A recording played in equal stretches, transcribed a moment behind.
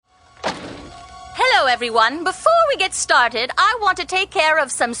everyone. Before we get started, I want to take care of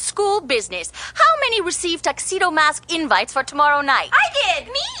some school business. How many received Tuxedo Mask invites for tomorrow night? I did!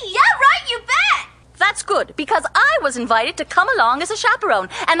 Me! Yeah, right, you bet! That's good, because I was invited to come along as a chaperone,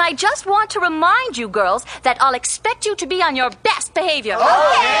 and I just want to remind you girls that I'll expect you to be on your best behavior.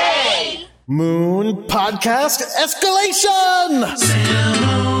 Okay! Moon Podcast Escalation!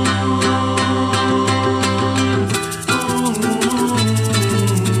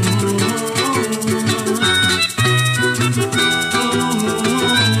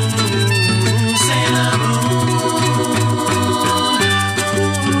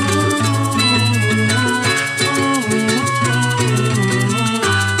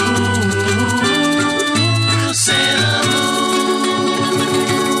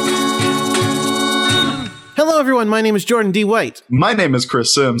 Hello, everyone. My name is Jordan D. White. My name is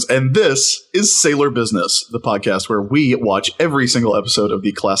Chris Sims, and this is Sailor Business, the podcast where we watch every single episode of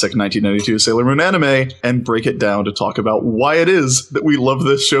the classic 1992 Sailor Moon anime and break it down to talk about why it is that we love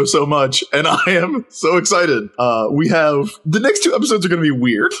this show so much, and I am so excited. We have... The next two episodes are going to be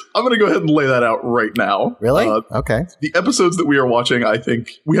weird. I'm going to go ahead and lay that out right now. Really? Okay. The episodes that we are watching, I think,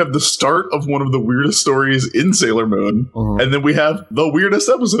 we have the start of one of the weirdest stories in Sailor Moon, and then we have the weirdest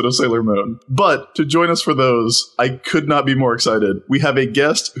episode of Sailor Moon. But to join us for those, I could not be more excited. We have a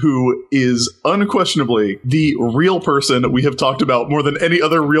guest who is unquestionably the real person we have talked about more than any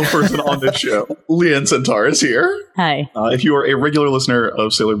other real person on this show. Leanne Centaur is here. Hi. If you are a regular listener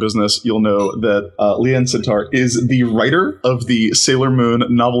of Sailor Business, you'll know that Leanne Centaur is the writer of the Sailor Moon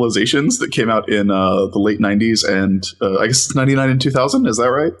novelizations that came out in the late 90s and I guess it's 99 and 2000. Is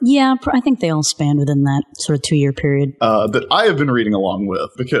that right? Yeah, I think they all span within that sort of 2-year period. That I have been reading along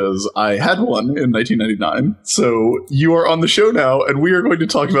with because I had one in 1999. So you are on the show now, and we are going to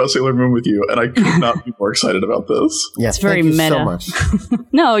talk about Sailor Moon with you, and I could not be more excited about this. Yes, it's very thank you meta. so much.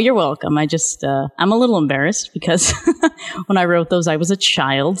 No, you're welcome. I just, I'm a little embarrassed because when I wrote those, I was a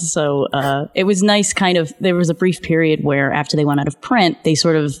child. So it was nice kind of, there was a brief period where after they went out of print, they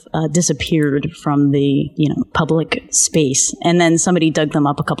sort of disappeared from the, public space. And then somebody dug them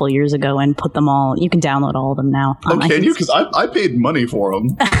up a couple of years ago and put them all, you can download all of them now. Oh, can you? Because I paid money for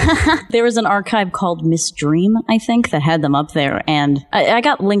them. There was an archive called Miss Dream, I think, that had them up there. And I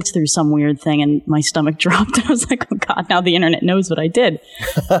got linked through some weird thing and my stomach dropped. I was like, oh God, now the internet knows what I did.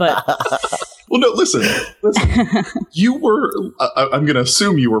 But well, no, listen. You were, I'm going to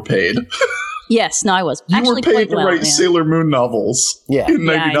assume you were paid. Yes, no, I was. You actually were paid to write yeah. Sailor Moon novels in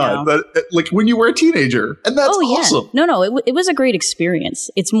 99. Yeah, like when you were a teenager. And that's awesome. No, it was a great experience.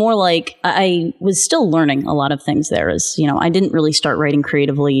 It's more like I was still learning a lot of things there. As I didn't really start writing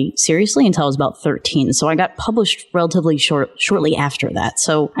creatively seriously until I was about 13. So I got published relatively shortly after that.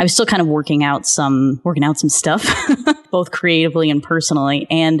 So I was still kind of working out some stuff, both creatively and personally.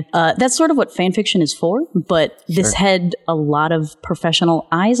 And that's sort of what fan fiction is for. But this had a lot of professional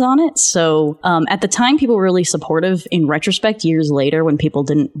eyes on it. So at the time, people were really supportive. In retrospect, years later, when people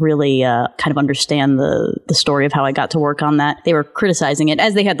didn't really kind of understand the story of how I got to work on that, they were criticizing it,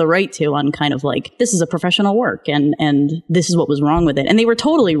 as they had the right to, on kind of like, this is a professional work and this is what was wrong with it. And they were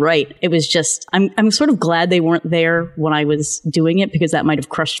totally right. It was just, I'm sort of glad they weren't there when I was doing it, because that might have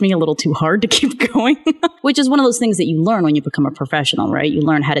crushed me a little too hard to keep going, which is one of those things that you learn when you become a professional, right? You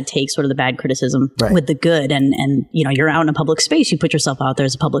learn how to take sort of the bad criticism with the good. And you're out in a public space, you put yourself out there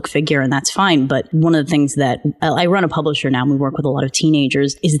as a public figure, and that's fine. But one of the things that I run a publisher now, and we work with a lot of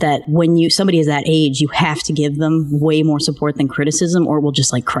teenagers, is that when somebody is that age, you have to give them way more support than criticism, or it will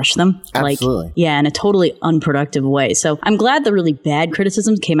just like crush them. Absolutely. In a totally unproductive way. So I'm glad the really bad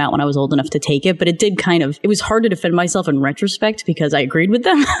criticisms came out when I was old enough to take it, but it was hard to defend myself in retrospect because I agreed with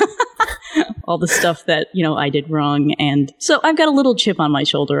them. All the stuff that, I did wrong. And so I've got a little chip on my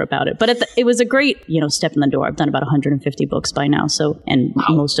shoulder about it. But it was a great, step in the door. I've done about 150 books by now. So, and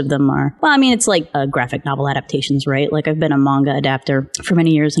most of them are, it's like graphic novel adaptations, right? Like I've been a manga adapter for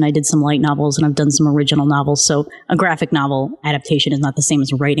many years, and I did some light novels, and I've done some original novels. So a graphic novel adaptation is not the same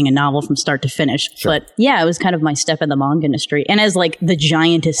as writing a novel from start to finish. Sure. But yeah, it was kind of my step in the manga industry. And as like the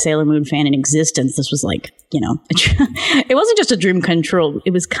giantest Sailor Moon fan in existence, this was like, it wasn't just a dream come true.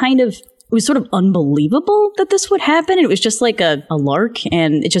 It was it was sort of unbelievable that this would happen. It was just like a lark.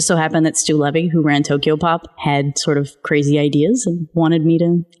 And it just so happened that Stu Levy, who ran Tokyo Pop, had sort of crazy ideas and wanted me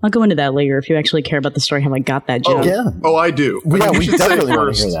to... I'll go into that later if you actually care about the story, how I got that joke. Oh, yeah. Oh, I do. We definitely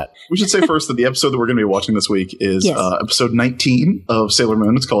want to hear that. We should say first that the episode that we're going to be watching this week is episode 19 of Sailor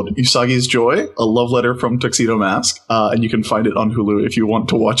Moon. It's called Usagi's Joy, a love letter from Tuxedo Mask. And you can find it on Hulu if you want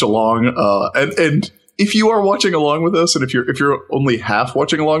to watch along. And if you are watching along with us, and if you're only half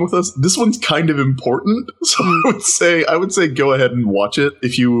watching along with us, this one's kind of important. So I would say go ahead and watch it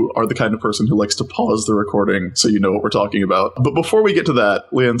if you are the kind of person who likes to pause the recording so you know what we're talking about. But before we get to that,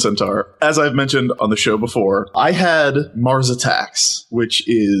 Leanne Centaur, as I've mentioned on the show before, I had Mars Attacks, which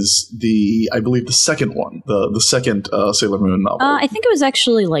is I believe the second one, the second Sailor Moon novel. I think it was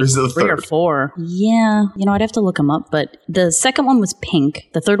actually like 3 or 4. Yeah, I'd have to look them up, but the second one was pink.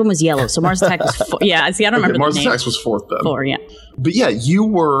 The third one was yellow. So Mars Attacks was 4. Yeah, see, I don't remember Mars the name. Attacks was 4th then. 4, yeah. But yeah, you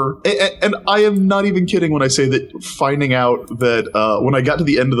were, and I am not even kidding when I say that finding out that when I got to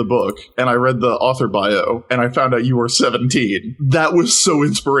the end of the book and I read the author bio and I found out you were 17, that was so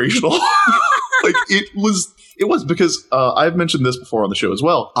inspirational. Like it was because I've mentioned this before on the show as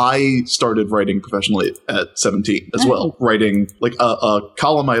well. I started writing professionally at 17 as well. Writing like a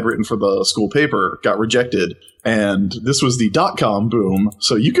column I had written for the school paper got rejected. And this was the .com boom,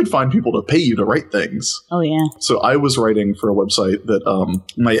 so you could find people to pay you to write things. Oh, yeah. So I was writing for a website that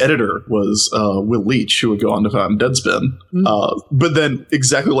my editor was Will Leach, who would go on to found Deadspin. But then,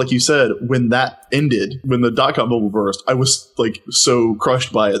 exactly like you said, when that ended, when the .com bubble burst, I was like so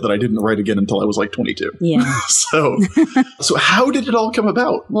crushed by it that I didn't write again until I was like 22. Yeah. So how did it all come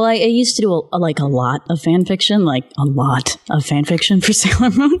about? Well, I used to do a lot of fan fiction, for Sailor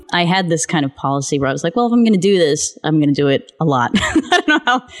Moon. I had this kind of policy where I was like, well, if I'm going to do this, I'm going to do it a lot. I don't know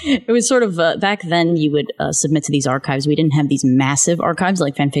how. It was sort of, back then you would submit to these archives. We didn't have these massive archives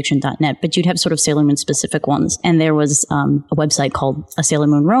like fanfiction.net, but you'd have sort of Sailor Moon specific ones. And there was a website called A Sailor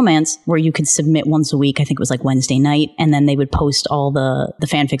Moon Romance where you could submit once a week. I think it was like Wednesday night. And then they would post all the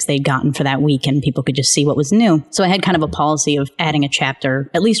fanfics they'd gotten for that week and people could just see what was new. So I had kind of a policy of adding a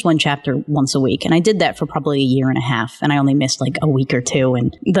chapter, at least one chapter once a week. And I did that for probably a year and a half. And I only missed like a week or two.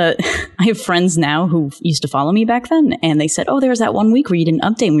 And I have friends now who used to follow me back then, and they said, oh, there was that one week where you didn't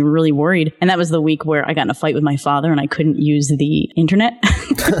update and we were really worried. And that was the week where I got in a fight with my father and I couldn't use the internet.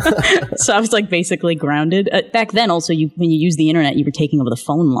 So I was like basically grounded. Back then also, when you use the internet, you were taking over the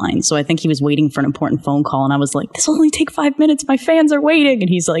phone line. So I think he was waiting for an important phone call and I was like, this will only take 5 minutes. My fans are waiting. And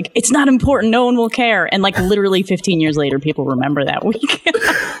he's like, it's not important. No one will care. And like literally 15 years later, people remember that week.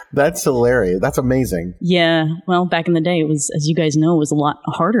 That's hilarious. That's amazing. Yeah. Well, back in the day, it was, as you guys know, it was a lot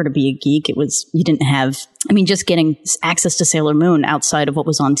harder to be a geek. You didn't have, just getting access to Sailor Moon outside of what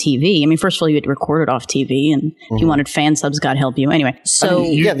was on TV. First of all, you had to record it off TV, and if you wanted fan subs, God help you. Anyway, so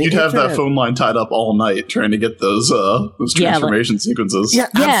you'd have that phone line tied up all night trying to get those transformation sequences. Yeah,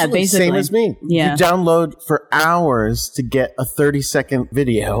 basically. Same as me. Yeah. You download for hours to get a 30-second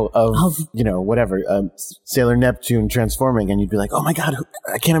video of Sailor Neptune transforming, and you'd be like, oh my God,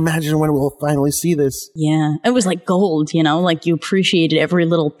 I can't imagine when we'll finally see this. Yeah, it was like gold, like you appreciated every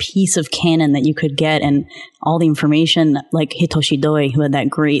little piece of canon that you could get, and all the information, like Hitoshi Doi, who had that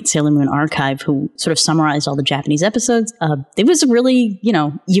great Sailor Moon archive, who sort of summarized all the Japanese episodes. It was really,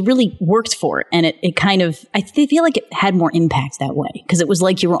 you really worked for it. And it kind of, I feel like it had more impact that way. Because it was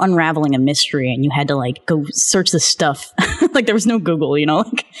like you were unraveling a mystery and you had to like go search this stuff. Like there was no Google,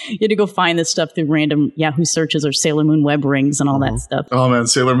 like you had to go find this stuff through random Yahoo searches or Sailor Moon web rings and all that stuff. Oh man,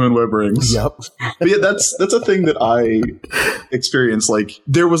 Sailor Moon web rings. Yep. But yeah, that's a thing that I experienced. Like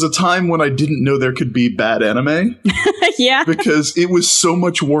there was a time when I didn't know there could be bad anime. Yeah. Because it was so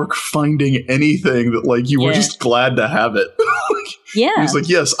much work finding anything that like you were just glad to have it. Yeah. He was like,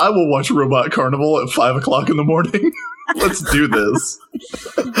 yes, I will watch Robot Carnival at 5 o'clock in the morning. Let's do this.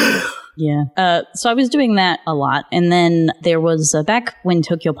 Yeah. So I was doing that a lot. And then there was back when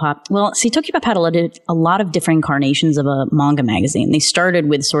Tokyo Pop, Tokyo Pop had a lot of different incarnations of a manga magazine. They started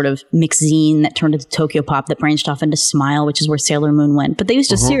with sort of Mixzine that turned into Tokyo Pop that branched off into Smile, which is where Sailor Moon went. But they used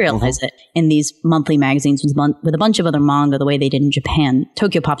to serialize it in these monthly magazines with a bunch of other manga the way they did in Japan.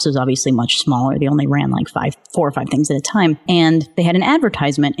 Tokyo Pops was obviously much smaller. They only ran like 4 or 5 things at a time. And they had an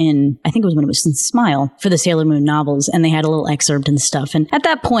advertisement I think it was when it was in Smile for the Sailor Moon novels. And they had a little excerpt and stuff. And at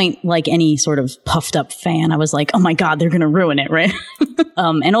that point, like any sort of puffed up fan, I was like, oh my God, they're going to ruin it, right?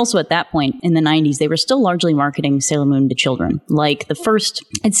 And also at that point in the 90s, they were still largely marketing Sailor Moon to children. Like the first,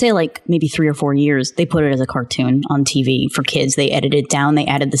 I'd say like maybe 3 or 4 years, they put it as a cartoon on TV for kids. They edited it down. They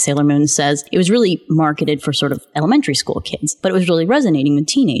added the Sailor Moon says. It was really marketed for sort of elementary school kids, but it was really resonating with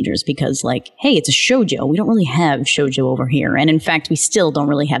teenagers because like, hey, it's a shoujo. We don't really have shoujo over here. And in fact, we still don't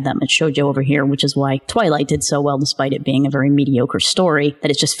really have that much shoujo over here, which is why Twilight did so well despite it being a very mediocre story,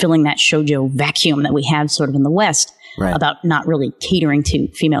 that it's just filling that shoujo vacuum that we have sort of in the West. about not really catering to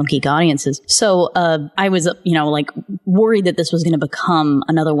female geek audiences. So I was, worried that this was going to become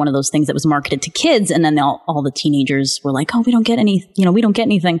another one of those things that was marketed to kids. And then all the teenagers were like, oh, we don't get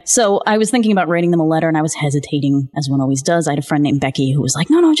anything. So I was thinking about writing them a letter, and I was hesitating, as one always does. I had a friend named Becky who was like,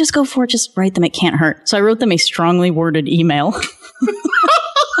 no, just go for it. Just write them. It can't hurt. So I wrote them a strongly worded email.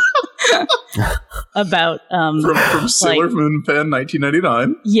 About from Sailor Moon Fan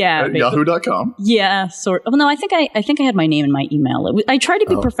 1999 at yahoo.com. Yeah, sort of. No, I think I had my name in my email. I tried to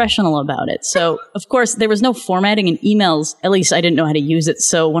be professional about it. So, of course, there was no formatting in emails. At least I didn't know how to use it.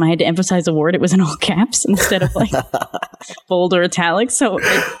 So when I had to emphasize a word, it was in all caps instead of like bold or italic. So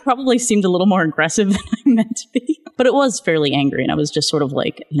it probably seemed a little more aggressive than I meant to be. But it was fairly angry. And I was just sort of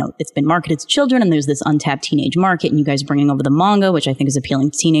like, it's been marketed to children, and there's this untapped teenage market, and you guys bringing over the manga, which I think is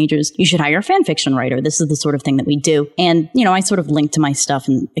appealing to teenagers. You should hire a fan fiction writer. This is the sort of thing that we do. And, I sort of linked to my stuff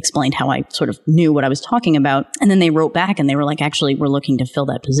and explained how I sort of knew what I was talking about. And then they wrote back and they were like, actually, we're looking to fill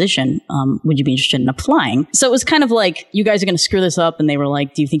that position. Would you be interested in applying? So it was kind of like, you guys are going to screw this up. And they were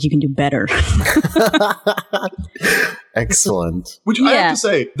like, do you think you can do better? Excellent. Which I have to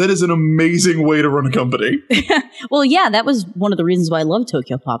say, that is an amazing way to run a company. Well, yeah, that was one of the reasons why I love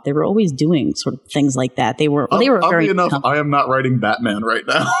Tokyo Pop. They were always doing sort of things like that. They were very enough. I am not writing Batman right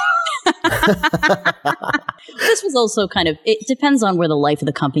now. This was also kind of, it depends on where the life of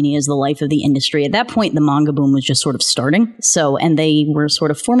the company is, the life of the industry. At that point, the manga boom was just sort of starting. So, and they were sort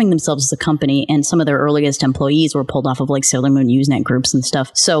of forming themselves as a company, and some of their earliest employees were pulled off of like Sailor Moon Usenet groups and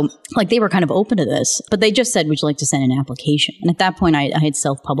stuff. So like they were kind of open to this, but they just said, would you like to send an application? And at that point, I had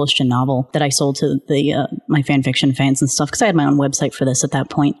self-published a novel that I sold to my fan fiction fans and stuff, because I had my own website for this at that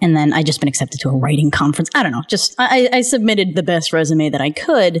point. And then I just been accepted to a writing conference. I don't know, just I submitted the best resume that I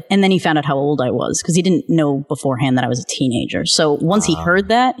could, and then he found out how old I was, because he didn't know beforehand that I was a teenager. So once he heard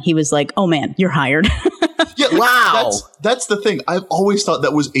that, he was like, oh man, you're hired. Yeah, wow. That's the thing. I've always thought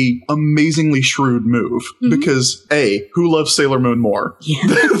that was a amazingly shrewd move, because A, who loves Sailor Moon more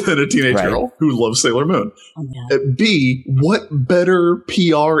than a teenage girl who loves Sailor Moon? Oh, B, what better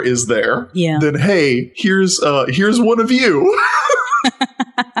PR is there than, hey, here's one of you.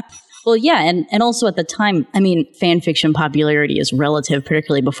 Well, yeah, and also at the time, I mean, fan fiction popularity is relative,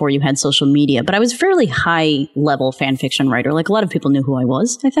 particularly before you had social media, but I was a fairly high-level fan fiction writer. Like, a lot of people knew who I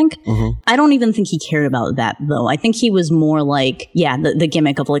was, I think. I don't even think he cared about that, though. I think he was more like, the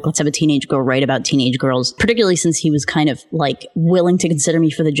gimmick of, like, let's have a teenage girl write about teenage girls, particularly since he was kind of, like, willing to consider me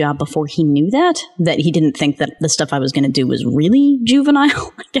for the job before he knew that he didn't think that the stuff I was going to do was really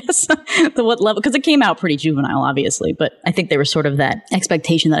juvenile, I guess, to what level, because it came out pretty juvenile, obviously, but I think there was sort of that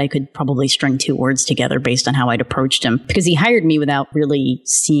expectation that I could probably string two words together based on how I'd approached him, because he hired me without really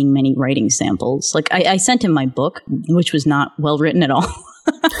seeing many writing samples. Like I sent him my book, which was not well written at all.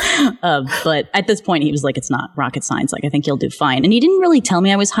 But at this point, he was like, it's not rocket science. Like, I think you'll do fine. And he didn't really tell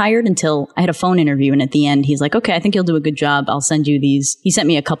me I was hired until I had a phone interview. And at the end, he's like, okay, I think you'll do a good job. I'll send you these. He sent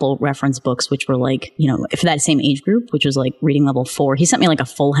me a couple reference books, which were like, for that same age group, which was like reading level 4. He sent me like a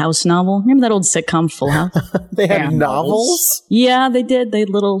Full House novel. Remember that old sitcom Full House? They had novels? Yeah, they did. They had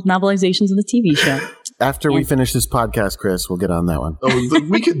little novelizations of the TV show. After we finish this podcast, Chris, we'll get on that one. Oh,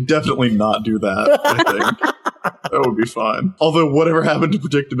 we could definitely not do that, I think. That would be fine. Although, whatever happened to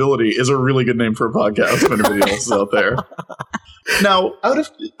predictability is a really good name for a podcast if anybody else is out there. Now,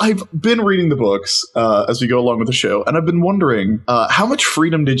 I've been reading the books as we go along with the show, and I've been wondering, how much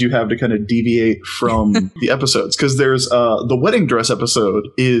freedom did you have to kind of deviate from the episodes? Because there's the wedding dress episode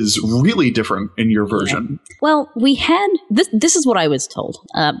is really different in your version. Yeah. Well, we had this is what I was told,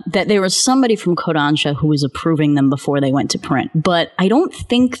 that there was somebody from Kodansha who was approving them before they went to print, but I don't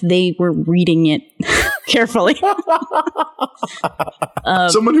think they were reading it carefully.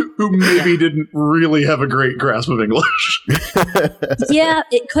 Someone who maybe didn't really have a great grasp of English. Yeah,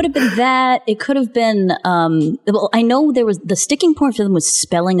 it could have been that. It could have been, well, I know there was, the sticking point for them was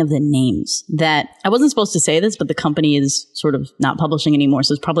spelling of the names. That, I wasn't supposed to say this, but the company is sort of not publishing anymore,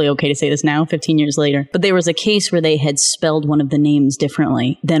 so it's probably okay to say this now, 15 years later. But there was a case where they had spelled one of the names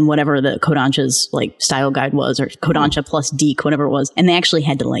differently than whatever the Kodansha's like style guide was, or Kodansha plus Deke, whatever it was. And they actually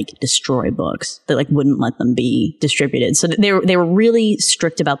had to like destroy books that like wouldn't let them be distributed. So they were really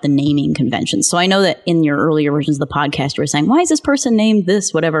strict about the naming conventions. So I know that in your earlier versions of the podcast, you were saying, why is this person named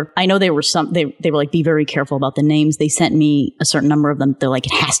this, whatever. I know they were like, be very careful about the names. They sent me a certain number of them. They're like,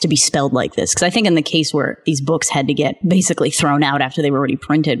 it has to be spelled like this. Because I think in the case where these books had to get basically thrown out after they were already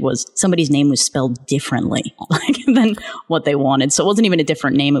printed was somebody's name was spelled differently than what they wanted. So it wasn't even a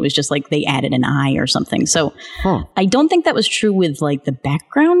different name. It was just like they added an I or something. So I don't think that was true with like the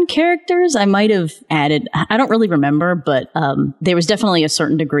background characters. I might have added. I don't really remember, but there was definitely a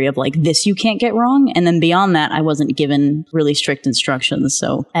certain degree of like, this you can't get wrong. And then beyond that, I wasn't given really strict instructions.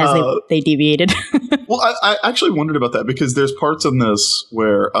 So as they deviated. Well, I actually wondered about that because there's parts in this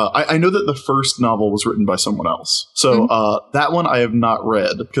where I know that the first novel was written by someone else. So that one I have not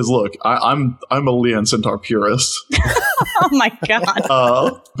read because look, I'm a Leon Centaur purist. Oh my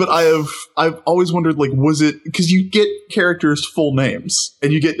God. But I've always wondered, like, was it because you get characters' full names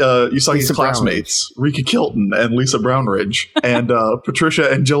and you get Usagi's classmates, Rika Kilton and Lisa Brownridge and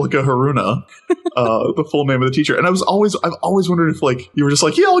Patricia Angelica Haruna, the full name of the teacher. And I've always wondered if like you were just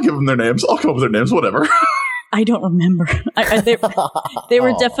like, yeah, I'll give them their names. I'll come up with their names, whatever. I don't remember. There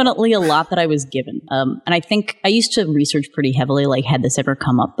were definitely a lot that I was given. And I think I used to research pretty heavily, like, had this ever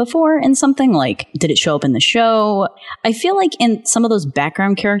come up before in something? Like, did it show up in the show? I feel like in some of those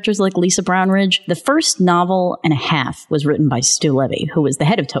background characters, like Lisa Brownridge, the first novel and a half was written by Stu Levy, who was the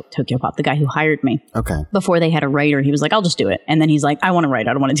head of Tokyo Pop, the guy who hired me. Okay. Before they had a writer, he was like, I'll just do it. And then he's like, I want to write.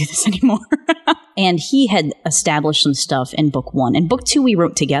 I don't want to do this anymore. And he had established some stuff in book 1. And book 2 we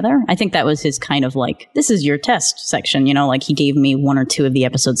wrote together. I think that was his kind of like, this is your test section, you know, like he gave me 1 or 2 of the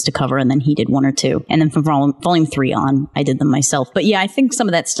episodes to cover and then he did 1 or 2. And then from volume 3 on, I did them myself. But yeah, I think some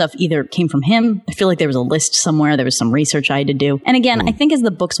of that stuff either came from him. I feel like there was a list somewhere. There was some research I had to do. And again, I think as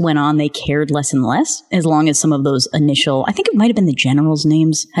the books went on, they cared less and less as long as some of those initial, I think it might have been the generals'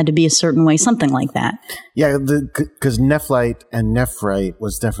 names had to be a certain way, something like that. Yeah, because Nephlite and Nephrite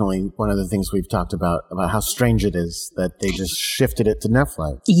was definitely one of the things we've talked about how strange it is that they just shifted it to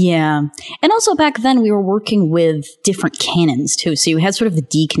Nephlite. Yeah. And also back then we were working with different canons too. So you had sort of the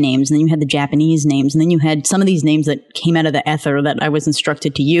Deke names and then you had the Japanese names and then you had some of these names that came out of the ether that I was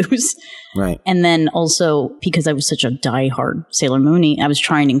instructed to use. Right. And then also because I was such a diehard Sailor Moonie, I was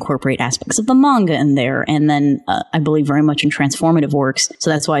trying to incorporate aspects of the manga in there. And then I believe very much in transformative works. So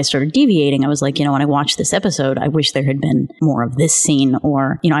that's why I started deviating. I was like, you know, when I watched this episode, I wish there had been more of this scene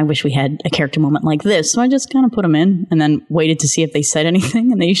or, you know, I wish we had a character moment like this. So I just kind of put them in and then waited to see if they said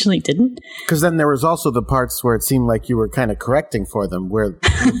anything and they usually didn't. Because then there was also the parts where it seemed like you were kind of correcting for them where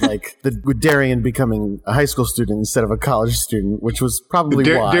like with Darian becoming a high school student instead of a college student, which was probably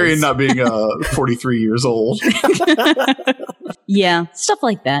wise. Darian not being 43 years old. Yeah, stuff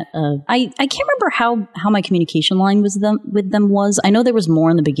like that. I can't remember how my communication line with them was. I know there was more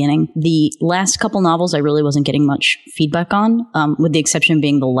in the beginning. The last couple novels I really wasn't getting much feedback on, with the exception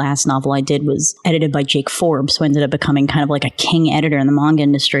being the last novel I did was edited by Jake Forbes, who ended up becoming kind of like a king editor in the manga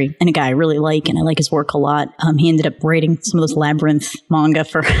industry, and a guy I really like, and I like his work a lot. He ended up writing some of those Labyrinth manga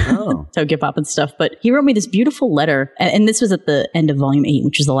for Tokyo Pop and stuff, but he wrote me this beautiful letter, and this was at the end of volume 8,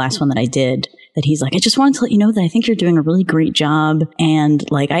 which is the last one that I did, that he's like, I just wanted to let you know that I think you're doing a really great job. And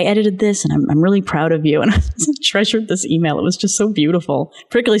like, I edited this and I'm really proud of you. And I treasured this email. It was just so beautiful,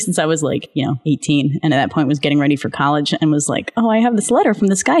 particularly since I was like, 18 and at that point was getting ready for college and was like, oh, I have this letter from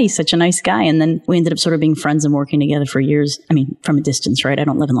this guy. He's such a nice guy. And then we ended up sort of being friends and working together for years. I mean, from a distance, right? I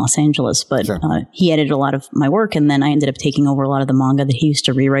don't live in Los Angeles, but sure. He edited a lot of my work. And then I ended up taking over a lot of the manga that he used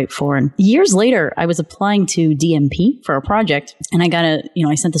to rewrite for. And years later, I was applying to DMP for a project and I got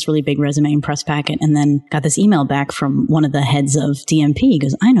I sent this really big resume and press packet and then got this email back from one of the heads of DMP. He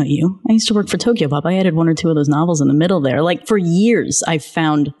goes, I know you. I used to work for Tokyo Pop. I added 1 or 2 of those novels in the middle there. Like for years, I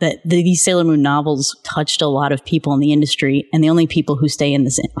found that these Sailor Moon novels touched a lot of people in the industry. And the only people who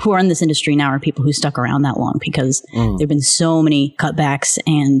who are in this industry now are people who stuck around that long because there've been so many cutbacks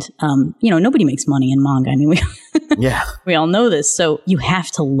and, nobody makes money in manga. I mean, we all know this. So you have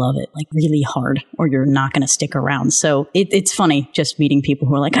to love it like really hard or you're not going to stick around. So it's funny just meeting people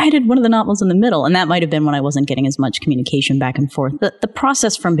who are like, I did one of the novels in the middle. And that might have been when I wasn't getting as much communication back and forth. The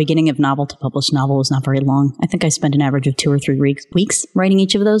process from beginning of novel to published novel was not very long. I think I spent an average of 2 or 3 weeks writing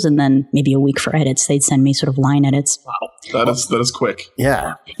each of those and then maybe a week for edits. They'd send me sort of line edits. Wow. That is quick.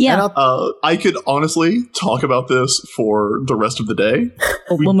 Yeah. Yeah. I could honestly talk about this for the rest of the day.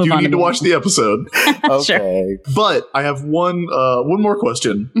 We'll move on. You need to watch the episode. Okay. Sure. But I have one more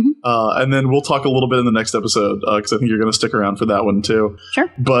question, and then we'll talk a little bit in the next episode because I think you're going to stick around for that one too.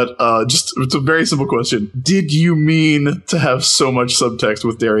 Sure. But it's a very simple question. Did you mean to have so much subtext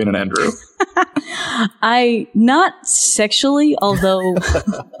with Darian and Andrew? Not sexually, although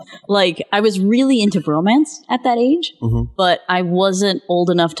like I was really into bromance at that age, but I wasn't old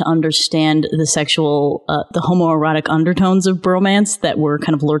enough to understand the sexual, the homoerotic undertones of bromance that were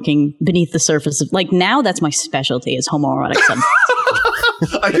kind of lurking beneath the surface of like now that's my specialty is homoerotic subtext.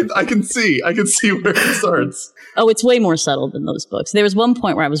 I can see where it starts. Oh, it's way more subtle than those books. There was one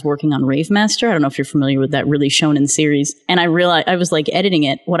point where I was working on Rave Master. I don't know if you're familiar with that really shonen series. And I realized I was like editing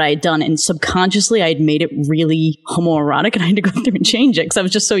it, what I had done, and subconsciously I had made it really homoerotic, and I had to go through and change it because I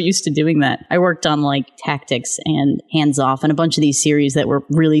was just so used to doing that. I worked on like Tactics and Hands Off and a bunch of these series that were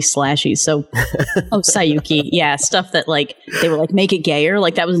really slashy. So, Sayuki, yeah, stuff that like they were like, make it gayer.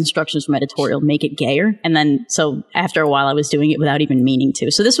 Like that was instructions from editorial, make it gayer. And then so after a while I was doing it without even meaning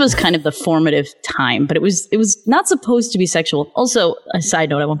to. So this was kind of the formative time, but it was not supposed to be sexual. Also, a side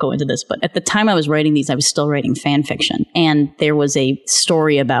note, I won't go into this, but at the time I was writing these, I was still writing fan fiction. And there was a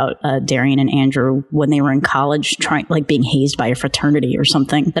story about Darian and Andrew when they were in college, being hazed by a fraternity or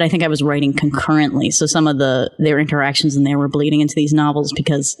something that I think I was writing concurrently. So some of their interactions in there were bleeding into these novels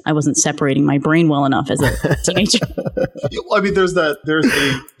because I wasn't separating my brain well enough as a teenager. I mean, there's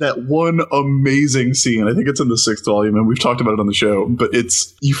that one amazing scene. I think it's in the 6th volume, and we've talked about it on the show. But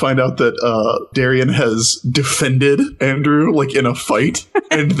you find out that Darian has defended Andrew like in a fight,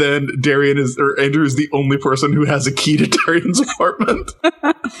 and then Andrew is the only person who has a key to Darian's apartment.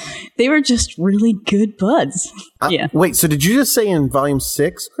 They were just really good buds. Yeah. Wait, so did you just say in volume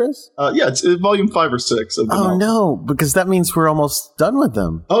 6, Chris? Yeah, it's volume 5 or 6. Of the novel. No, because that means we're almost done with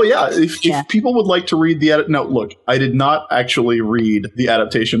them. Oh yeah, if people would like to read now look, I did not actually read the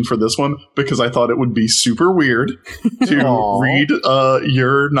adaptation for this one because I thought it would be super weird to read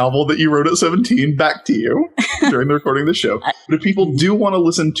your novel that you wrote at 17 back to you during the recording of the show. But if people do want to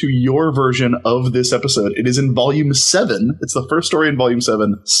listen to your version of this episode, it is in volume 7. It's the first story in volume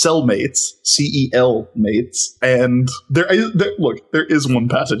 7, Cellmates, CEL mates. And there is one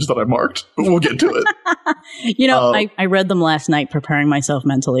passage that I marked, but we'll get to it. I read them last night preparing myself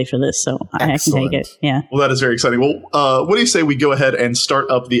mentally for this, so I can take it. Yeah. Well, that is very exciting. Well, what do you say we go ahead and start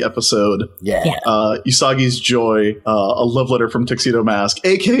up the episode? Yeah. Usagi's Joy, a love letter from Tuxedo Mask,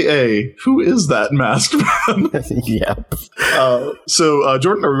 a.k.a. who is that masked man? Yep. So,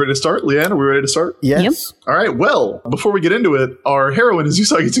 Jordan, are we ready to start? Leanne, are we ready to start? Yes. Yep. All right. Well, before we get into it, our heroine is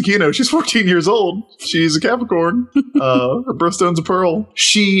Usagi Tsukino. She's 14 years old. She's a Capricorn. Her birthstone's a pearl.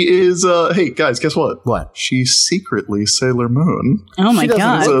 She is, hey, guys, guess what? What? She's secretly Sailor Moon. Oh my She doesn't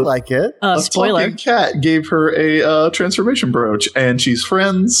God. look like it. A Spoiler. talking cat gave her a transformation brooch, and she's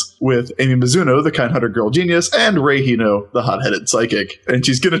friends with Amy Mizuno, the kind-hearted girl genius, and Rei Hino, the hot-headed psychic. And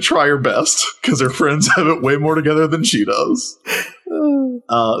she's going to try her best, because her friends have it way more together than she does.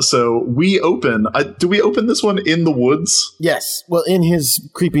 So we open... do we open this one in the woods? Yes. Well, in his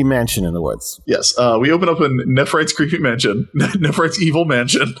creepy mansion in the woods. Yes. We open up in Nephrite's creepy mansion. Nephrite's evil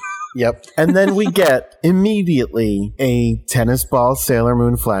mansion. Yep. And then we get immediately a tennis ball Sailor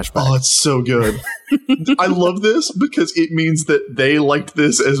Moon flashback. Oh, it's so good. I love this because it means that they liked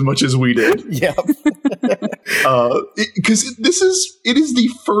this as much as we did. Yep. Because it is the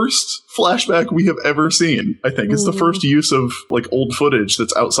first flashback we have ever seen. I think it's the first use of like old footage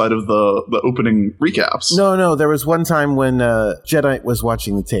that's outside of the opening recaps. No. There was one time when Jedi was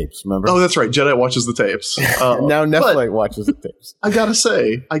watching the tapes. Remember? Oh, that's right. Jedi watches the tapes. Now Nephilim watches the tapes. I gotta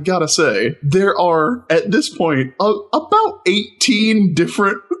say, there are at this point about 18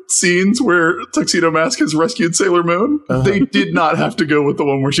 different scenes where Tuxedo Mask has rescued Sailor Moon. They did not have to go with the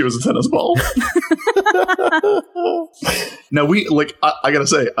one where she was a tennis ball. Now I gotta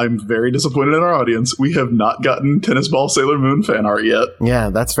say, I'm very disappointed in our audience. We have not gotten tennis ball Sailor Moon fan art yet.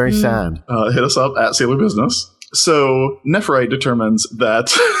 Yeah, that's very sad. Hit us up at Sailor Business. So Nephrite determines that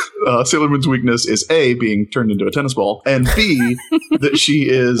Sailor Moon's weakness is A, being turned into a tennis ball, and B, that she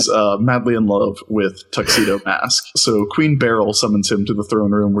is madly in love with Tuxedo Mask. So Queen Beryl summons him to the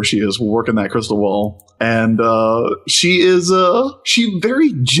throne room where she is working that crystal ball. And she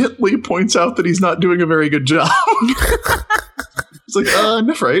very gently points out that he's not doing a very good job. It's like,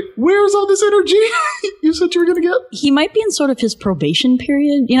 Nephrite, where's all this energy you said you were going to get? He might be in sort of his probation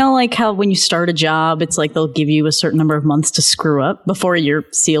period. You know, like how when you start a job, it's like they'll give you a certain number of months to screw up before you're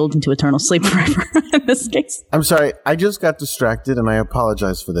sealed into eternal sleep forever in this case. I'm sorry. I just got distracted, and I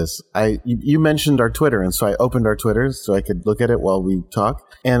apologize for this. You mentioned our Twitter, and so I opened our Twitter so I could look at it while we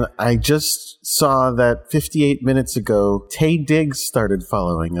talk. And I just saw that 58 minutes ago, Tay Diggs started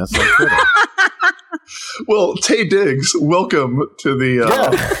following us on Twitter. Well, Tay Diggs, welcome to the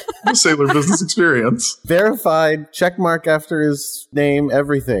Sailor Business Experience. Verified, check mark after his name,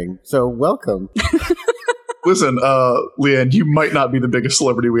 everything. So welcome. Listen, Leanne, you might not be the biggest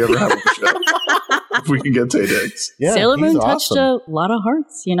celebrity we ever have on the show. If we can get Tay Diggs. Yeah, Sailor Moon he's touched awesome. a lot of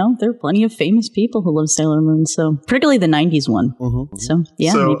hearts, you know. There are plenty of famous people who love Sailor Moon, so particularly the 90s one. So,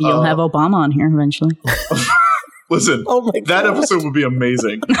 yeah, So, maybe you'll have Obama on here eventually. Listen, that episode would be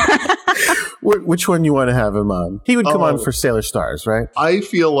amazing. Which one you want to have him on? He would come on for Sailor Stars, right? I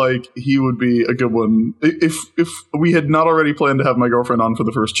feel like he would be a good one if we had not already planned to have my girlfriend on for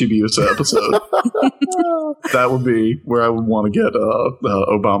the first Chibiusa episode. That would be where I would want to get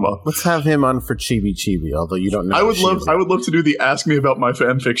Obama. Let's have him on for Chibi Chibi, although you don't know. I would love to do the Ask Me About My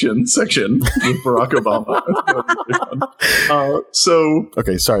Fan Fiction section with Barack Obama.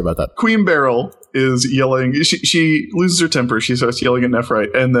 Okay, sorry about that. Queen Beryl is yelling. She loses her temper. She starts yelling at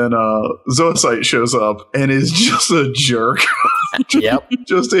Nephrite, and then Zoisite shows up and is just a jerk. Yep.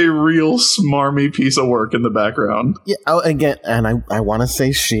 Just a real smarmy piece of work in the background. Yeah. Again, and I want to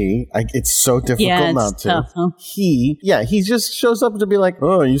say she. It's so difficult not to. Tough, huh? He just shows up to be like,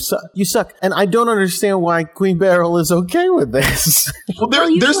 oh, you suck. And I don't understand why Queen Beryl is okay with this. Well,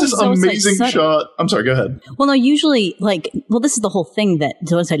 there's this amazing shot. I'm sorry, go ahead. Well, no, usually, this is the whole thing that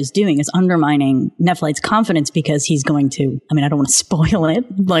Zoisite is doing, is undermining Nephlite's confidence because he's going to, I don't want to spoil it,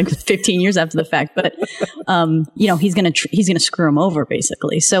 15 years after the fact, but, he's going to screw him over,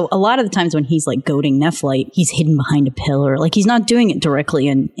 basically. So a lot of the times when he's, goading Nephlite, he's hidden behind a pillar. He's not doing it directly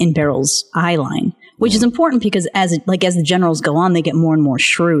in Beryl's eye line. Which is important because as the generals go on, they get more and more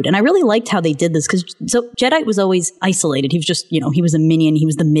shrewd. And I really liked how they did this because Jadeite was always isolated. He was just, he was a minion. He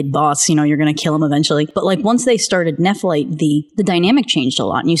was the mid-boss. You're going to kill him eventually. But once they started Nephlite, the dynamic changed a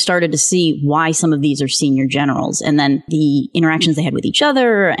lot. And you started to see why some of these are senior generals. And then the interactions they had with each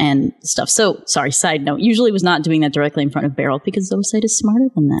other and stuff. So, sorry, side note. Usually was not doing that directly in front of Beryl because Zoisite is smarter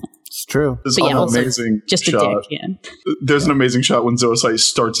than that. It's true. There's an amazing just shot. A dick, yeah. There's an amazing shot when Zoisite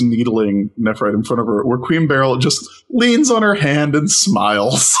starts needling Nephrite in front of her, where Queen Beryl just leans on her hand and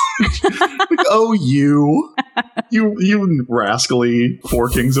smiles. Oh, you rascally four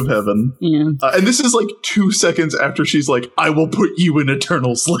kings of heaven. Yeah. And this is 2 seconds after she's like, I will put you in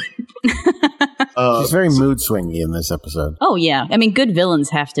eternal sleep. She's very mood swingy in this episode. Oh, yeah. Good villains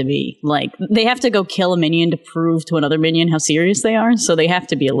have to be, they have to go kill a minion to prove to another minion how serious they are. So they have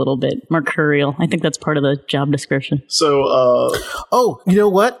to be a little bit mercurial. I think that's part of the job description. So, oh, you know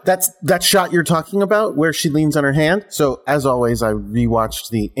what? That shot you're talking about where she leans on her hand. So, as always, I rewatched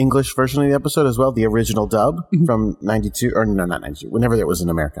the English version of the episode as well, the original dub from 92, or no, not 92, whenever it was in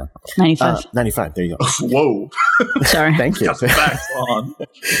America. 95. 95, there you go. Whoa. Sorry. Thank you. Got the facts on.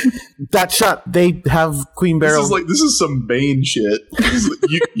 That shot, they have Queen Beryl. This is some Bane shit.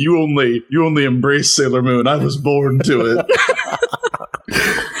 You only embrace Sailor Moon. I was born to it.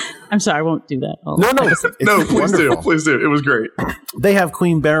 I'm sorry, I won't do that. No, please do. It was great. They have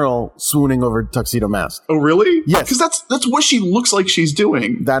Queen Beryl swooning over Tuxedo Mask. Oh, really? Yes. Because that's what she looks like she's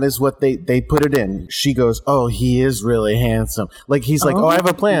doing. That is what they put it in. She goes, oh, he is really handsome. He's like, I have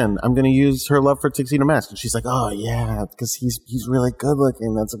a plan. I'm going to use her love for Tuxedo Mask. And she's like, oh, yeah, because he's really good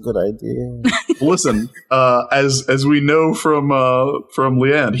looking. That's a good idea. Listen, as we know from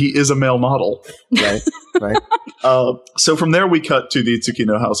Leanne, he is a male model. Right. So from there we cut to the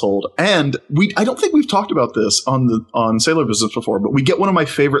Tsukino household, and I don't think we've talked about this on Sailor Business before, but we get one of my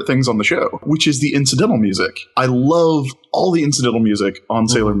favorite things on the show, which is the incidental music. I love all the incidental music on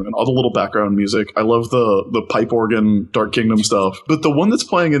Sailor Moon, all the little background music. I love the pipe organ, Dark Kingdom stuff. But the one that's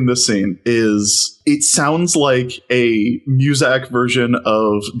playing in this scene it sounds like a Muzak version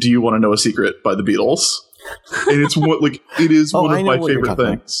of Do You Want to Know a Secret by the Beatles. And it's one of my favorite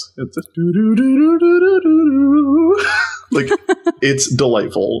things. It's a it's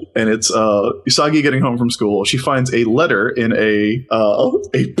delightful, and it's Usagi getting home from school. She finds a letter in a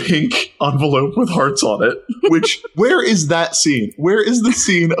pink envelope with hearts on it. Where is that scene? Where is the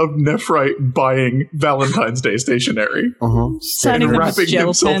scene of Nephrite buying Valentine's Day stationery and wrapping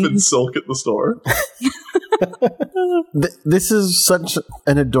himself in silk at the store? This is such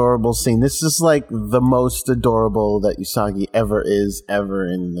an adorable scene. This is the most adorable that Usagi ever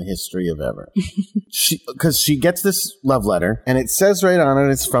in the history of ever. Because she gets this love letter, and it says right on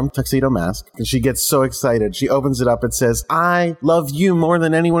it, it's from Tuxedo Mask, and she gets so excited. She opens it up. It says, I love you more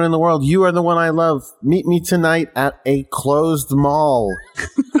than anyone in the world. You are the one I love. Meet me tonight at a closed mall.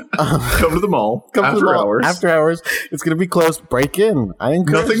 Come to the mall. Hours. After hours. It's going to be closed. Break in. I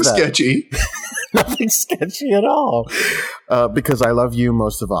encourage Nothing that. sketchy. Nothing sketchy at all. Because I love you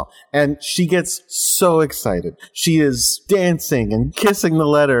most of all. And she gets so excited. She is dancing and kissing the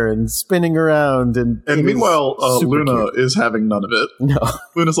letter and spinning around. And meanwhile, Luna cute. is having none of it. No.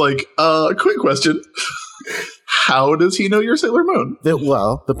 Luna's like, quick question. How does he know you're Sailor Moon?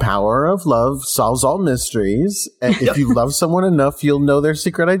 Well, the power of love solves all mysteries. And if you love someone enough, you'll know their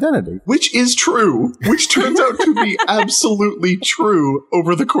secret identity. Which is true. Which turns out to be absolutely true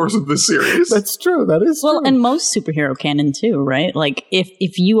over the course of this series. That's true. That is true. Well, and most superhero canon too, right? Like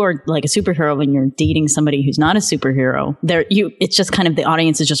if you are like a superhero and you're dating somebody who's not a superhero, it's just kind of the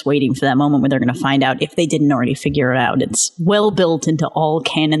audience is just waiting for that moment where they're going to find out if they didn't already figure it out. It's well built into all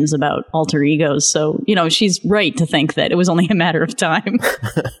canons about alter egos. So, she's right to think that it was only a matter of time.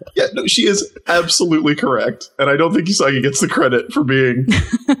 Yeah, no, she is absolutely correct. And I don't think Usagi gets the credit for being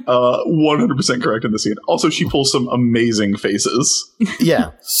 100% correct in the scene. Also, she pulls some amazing faces.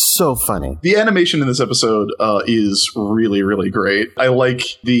 Yeah, so funny. The animation in this episode is really, really great. I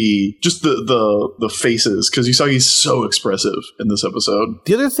like the faces, because Usagi's so expressive in this episode.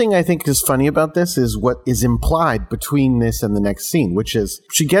 The other thing I think is funny about this is what is implied between this and the next scene, which is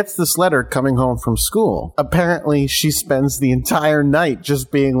she gets this letter coming home from school. Apparently, she spends the entire night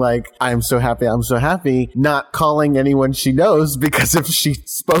just being like, I'm so happy, not calling anyone she knows, because if she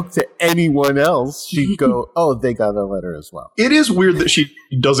spoke to anyone else, she'd go, oh, they got a letter as well. It is weird that she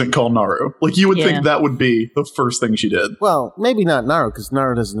doesn't call Naru. Like, you would think that would be the first thing she did. Well, maybe not Naru, because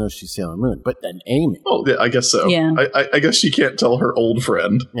Naru doesn't know she's Sailor Moon, but then Amy. Oh, yeah, I guess so. Yeah. I guess she can't tell her old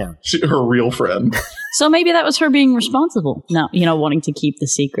friend. Yeah. Her real friend. So maybe that was her being responsible. No, wanting to keep the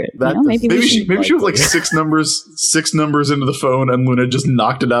secret. Maybe she was like six numbers into the phone, and Luna just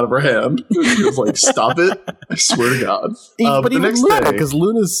knocked it out of her hand. She was like, "Stop it! I swear to God." But even Luna, because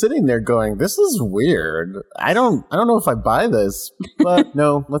Luna's sitting there going, "This is weird. I don't know if I buy this." But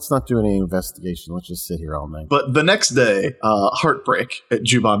no, let's not do any investigation. Let's just sit here all night. But the next day, heartbreak at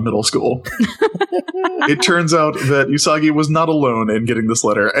Juban Middle School. It turns out that Usagi was not alone in getting this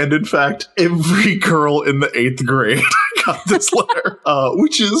letter, and in fact, every girl in the 8th grade got this letter,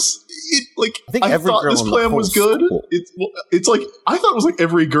 which is I thought this plan was good. It's like I thought it was like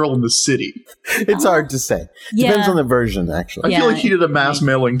every girl in the city. It's hard to say. Yeah. Depends on the version, actually. I feel like he did a mass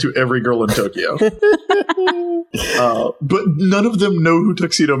mailing to every girl in Tokyo. But none of them know who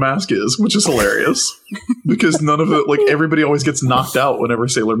Tuxedo Mask is, which is hilarious. Because none of it, everybody always gets knocked out whenever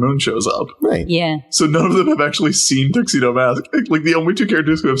Sailor Moon shows up. Right. Yeah. So none of them have actually seen Tuxedo Mask. Like, the only two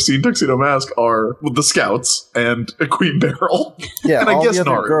characters who have seen Tuxedo Mask are the Scouts and Queen Beryl. Yeah, and I guess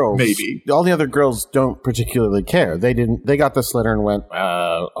Naru, maybe. All the other girls don't particularly care. They got this letter and went,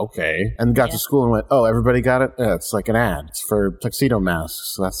 okay. And got to school and went, oh, everybody got it? It's like an ad. It's for Tuxedo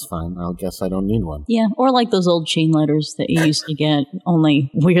Masks. So that's fine. I guess I don't need one. Yeah, or like those old chain letters that you used to get,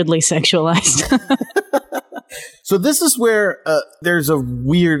 only weirdly sexualized. So this is where there's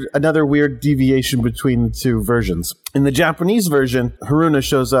another weird deviation between the two versions. In the Japanese version, Haruna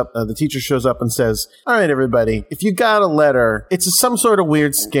shows up, the teacher shows up and says, all right, everybody, if you got a letter, it's some sort of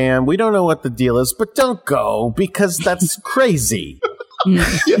weird scam. We don't know what the deal is, but don't go because that's crazy.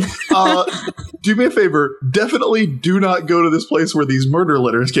 Do me a favor. Definitely do not go to this place where these murder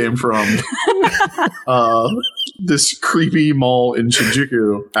letters came from. This creepy mall in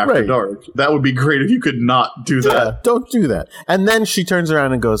Shinjuku after dark. That would be great if you could not do that. Yeah, don't do that. And then she turns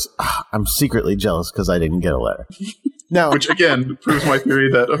around and goes, I'm secretly jealous because I didn't get a letter. Now, which again proves my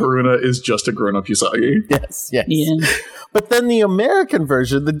theory that Haruna is just a grown-up Usagi. Yes. Yeah. But then the American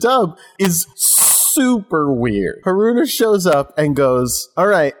version, the dub, is super weird. Haruna shows up and goes, all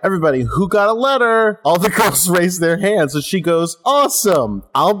right, everybody, who got a letter? All the girls raise their hands. And she goes, awesome.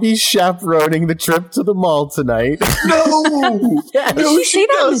 I'll be chaperoning the trip to the mall tonight. No! Yeah, Did she say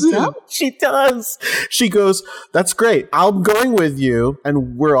that in the dub? She does. She goes, that's great. I'm going with you,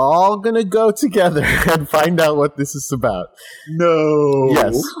 and we're all going to go together and find out what this is about. No.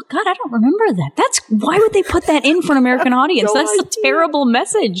 Yes. Oh, God, I don't remember that. Why would they put that in for an American audience? That's a terrible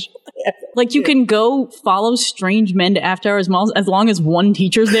message. Like, you can go follow strange men to after-hours malls as long as one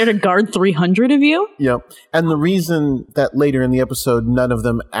teacher's there to guard 300 of you? Yep. And the reason that later in the episode none of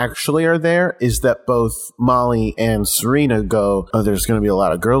them actually are there is that both Molly and Serena go, oh, there's going to be a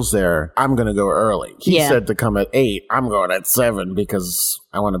lot of girls there. I'm going to go early. He said to come at 8. I'm going at 7 because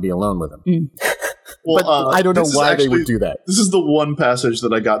I want to be alone with him. Well, but I don't know why they would do that. This is the one passage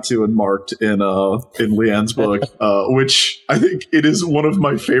that I got to and marked in Leanne's book, which I think it is one of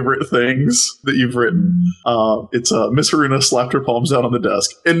my favorite things that you've written. It's Miss Haruna slapped her palms down on the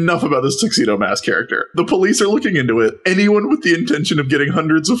desk. Enough about this Tuxedo Mask character. The police are looking into it. Anyone with the intention of getting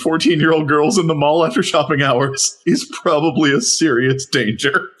hundreds of 14-year-old girls in the mall after shopping hours is probably a serious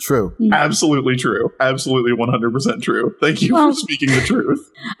danger. True. Absolutely true. Absolutely 100% true. Thank you for speaking the truth.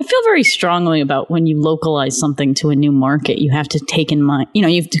 I feel very strongly about when you localize something to a new market, you have to take in mind,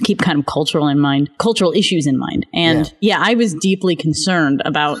 you have to keep kind of cultural issues in mind. And I was deeply concerned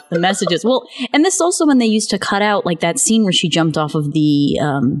about the messages. Well, and this is also when they used to cut out like that scene where she jumped off of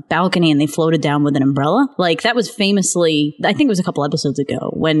the balcony and they floated down with an umbrella. Like that was famously, I think it was a couple episodes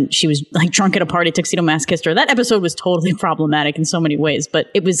ago when she was like drunk at a party, Tuxedo Mask kissed her. That episode was totally problematic in so many ways, but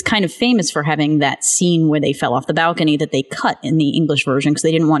it was kind of famous for having that scene where they fell off the balcony that they cut in the English version because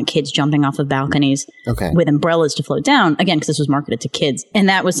they didn't want kids jumping off of balconies with umbrellas to float down, again, because this was marketed to kids. And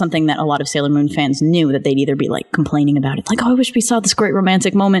that was something that a lot of Sailor Moon fans knew, that they'd either be like complaining about it, like, oh, I wish we saw this great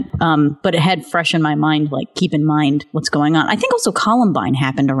romantic moment. But it had fresh in my mind, like, keep in mind what's going on. I think also Columbine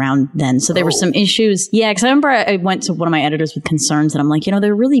happened around then. So there were some issues. Yeah, because I remember I went to one of my editors with concerns and I'm like,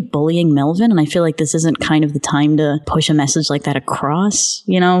 they're really bullying Melvin. And I feel like this isn't kind of the time to push a message like that across,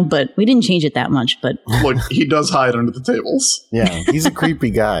 but we didn't change it that much. But look, he does hide under the tables. Yeah, he's a creepy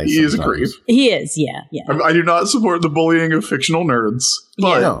guy. He is a creep. He is, yeah. I do not support the bullying of fictional nerds,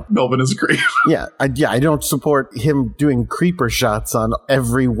 but Melvin is a creep. I don't support him doing creeper shots on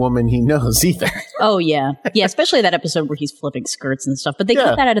every woman he knows either. Oh, yeah. Yeah, especially that episode where he's flipping skirts and stuff. But they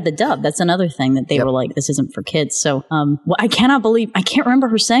cut that out of the dub. That's another thing that they were like, this isn't for kids. So I can't remember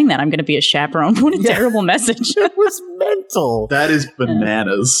her saying that. I'm going to be a chaperone. What a terrible message. It was mental. That is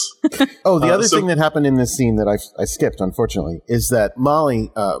bananas. Oh, the other thing that happened in this scene that I skipped, unfortunately, is that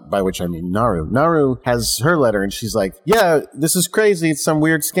Molly, by which I mean Naru has her letter and she's like, yeah, this is crazy. It's some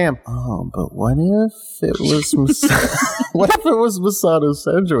weird scam. Oh, but what if it was Masato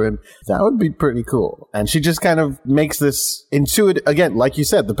Sanjuin? That would be pretty cool. And she just kind of makes this intuitive, again, like you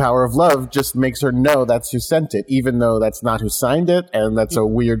said, the power of love just makes her know that's who sent it, even though that's not who signed it, and that's a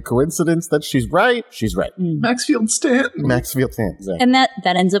weird coincidence that she's right. She's right. Maxfield Stanton, exactly. And that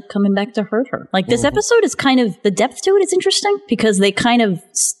ends up coming back to hurt her. Like this episode is kind of, the depth to it is interesting because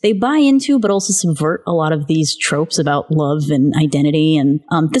they buy into but also subvert a lot of these tropes about love and identity. And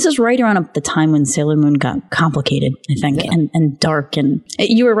this is right around the time when Sailor Moon got complicated, I think, and dark. And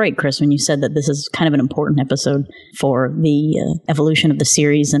you were right, Chris, when you said that this is kind of an important episode for the evolution of the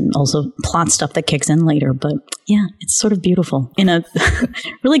series and also plot stuff that kicks in later. But yeah, it's sort of beautiful in a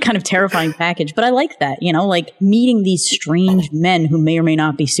really kind of terrifying package. But I like that, like meeting these strange men who may or may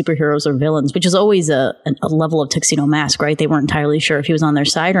not be superheroes or villains, which is always a level of Tuxedo Mask, right? They weren't entirely sure if he was on their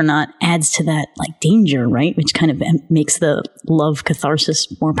side or not, adds to that like danger, right? Which kind of makes the love catharsis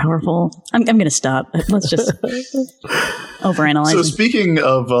more powerful. I'm going to stop. Let's just overanalyze. So speaking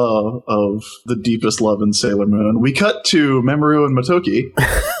of the deepest love in Sailor Moon, we cut to Mamoru and Motoki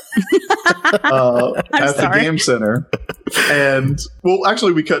at the game center. And, well,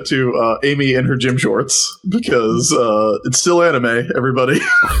 actually, we cut to Amy in her gym shorts because it's still anime, everybody.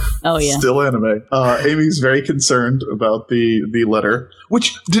 Oh, yeah. Still anime. Amy's very concerned about the letter.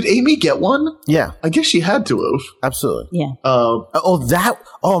 Which, did Amy get one? Yeah. I guess she had to have. Absolutely. Yeah.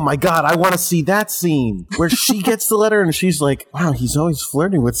 Oh my God, I want to see that scene where she gets the letter and she's like, wow, he's always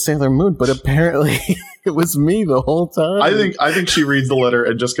flirting with Sailor Moon, but apparently it was me the whole time. I think she reads the letter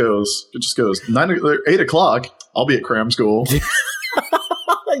and just goes 8 o'clock. I'll be at cram school.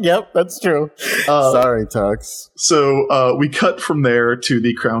 Yep, that's true. Sorry, Tux. So we cut from there to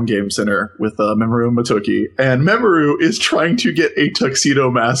the Crown Game Center with Mamoru and Motoki. And Mamoru is trying to get a Tuxedo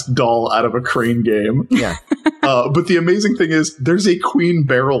Mask doll out of a crane game. Yeah. But the amazing thing is there's a Queen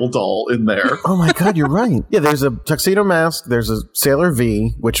Beryl doll in there. Oh my God, you're right. Yeah, there's a Tuxedo Mask, there's a Sailor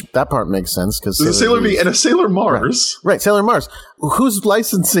V, which that part makes sense because there's a Sailor V and a Sailor Mars. Right, Sailor Mars. Who's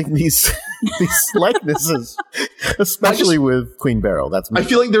licensing these likenesses, especially with Queen Beryl? That's me. I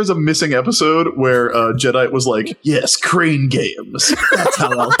feel like there's a missing episode where Jedi was like, "Yes, crane games. That's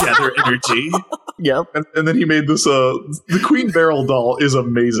how I'll gather energy." Yep. And then he made this. The Queen Beryl doll is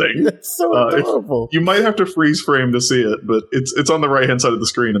amazing. It's so adorable. You might have to freeze frame to see it, but it's on the right hand side of the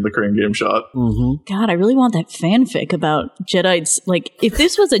screen in the crane game shot. Mm-hmm. God, I really want that fanfic about Jedi's. Like, if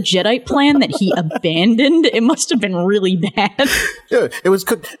this was a Jedi plan that he abandoned, it must have been really bad. Yeah, it was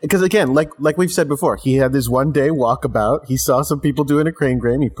because again, like we've said before, he had this one day walkabout. He saw some people doing a crane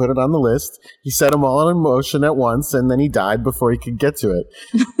game. He put it on the list. He set them all in motion at once, and then he died before he could get to it.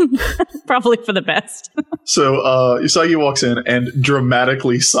 Probably for the best. So Usagi walks in and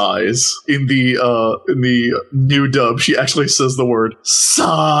dramatically sighs. In the new dub, she actually says the word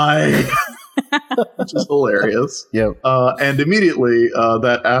 "sigh." Which is hilarious. Yep. And immediately,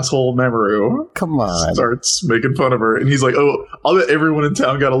 that asshole Mamoru starts making fun of her. And he's like, oh, I'll bet everyone in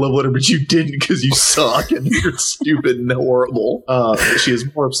town got a love letter, but you didn't because you suck and you're stupid and horrible. She is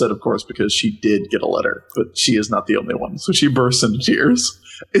more upset, of course, because she did get a letter, but she is not the only one. So she bursts into tears.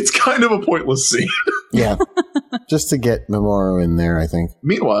 It's kind of a pointless scene. Yeah. Just to get Mamoru in there, I think.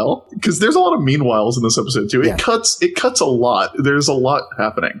 Meanwhile, because there's a lot of meanwhiles in this episode too. Yeah. It cuts a lot. There's a lot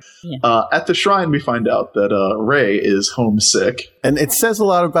happening. Yeah. At the shrine, we find out that Rei is homesick. And it says a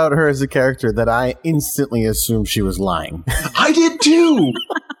lot about her as a character that I instantly assumed she was lying. I did too!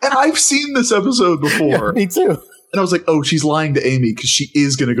 And I've seen this episode before. Yeah, me too. And I was like, oh, she's lying to Amy because she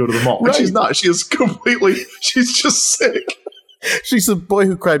is going to go to the mall. Right. And she's not. She is she's just sick. She's the boy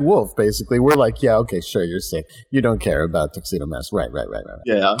who cried wolf, basically. We're like, yeah, okay, sure, you're sick. You don't care about Tuxedo Mask. Right.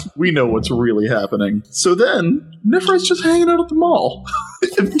 Yeah, we know what's really happening. So then, Nephrite's just hanging out at the mall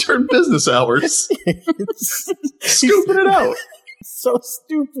during business hours. Scooping it out. So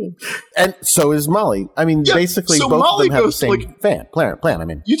stupid. And so is Molly. I mean, Yeah, basically, so both Molly of them have the goes, same like- plan. I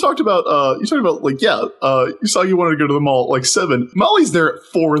mean, You talked about you saw you wanted to go to the mall at like 7. Molly's there at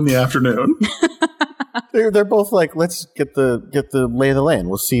 4 in the afternoon. they're both like, let's get the lay of the land.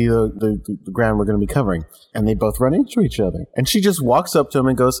 We'll see the ground we're going to be covering. And they both run into each other. And she just walks up to him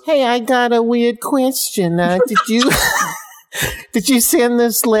and goes, "Hey, I got a weird question. Did you send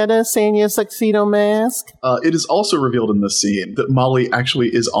this letter saying your Tuxedo Mask?" It is also revealed in this scene that Molly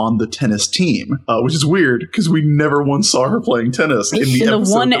actually is on the tennis team, which is weird because we never once saw her playing tennis in the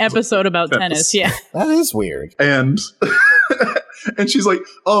one episode about tennis. Yeah. That is weird. And and she's like,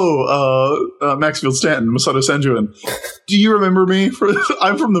 Maxfield Stanton, Masato Sanjuan, do you remember me?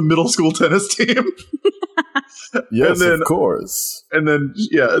 I'm from the middle school tennis team. Yes, And then- of course. And then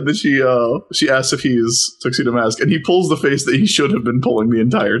she asks if he's Tuxedo Mask, and he pulls the face that he should have been pulling the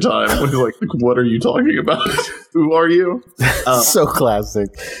entire time. When he's like, what are you talking about? Who are you? So classic.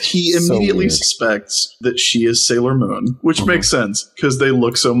 He So immediately weird. suspects that she is Sailor Moon, which makes sense because they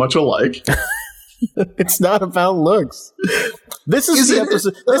look so much alike. It's not about looks. This is the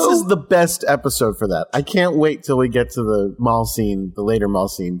episode. This is the best episode for that. I can't wait till we get to the mall scene, the later mall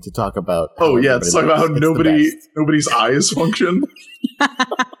scene, to talk about. Oh yeah, it's talking about how It's the best. nobody's eyes function.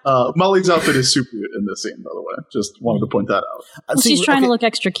 Molly's outfit is super cute in this scene, by the way. Just wanted to point that out. Well, she's trying to look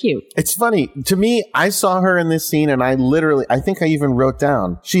extra cute. It's funny to me. I saw her in this scene, and I think I even wrote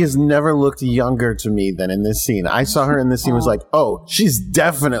down, she has never looked younger to me than in this scene. I saw her in this scene, was like, oh, she's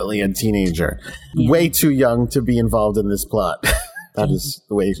definitely a teenager, way too young to be involved in this plot. That is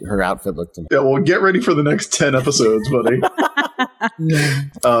the way her outfit looked to me. Yeah, well, get ready for the next 10 episodes, buddy.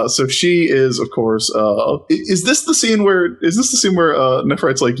 So she is, of course, is this the scene where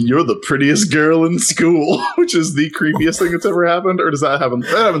Nephrite's like, you're the prettiest girl in school, which is the creepiest thing that's ever happened? Or does that happen?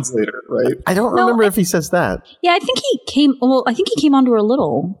 That happens later, right? I don't remember if he says that. Yeah, I think he came onto her a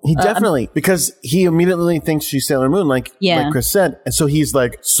little. He definitely, because he immediately thinks she's Sailor Moon, like Chris said. And so he's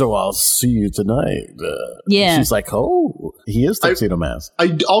like, so I'll see you tonight. Yeah. And she's like, oh, he is Tuxedo Mask.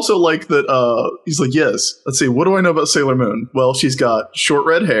 I also like that he's like, yes, let's see, what do I know about Sailor Moon? Well, she's got short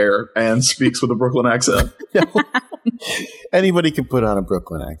red hair and speaks with a Brooklyn accent. Anybody can put on a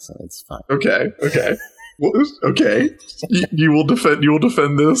Brooklyn accent. It's fine. Okay. Well, okay. You will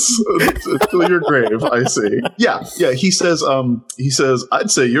defend this until your grave, I see. Yeah. He says, I'd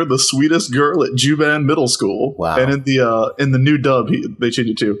say you're the sweetest girl at Juban Middle School. Wow. And in the new dub, they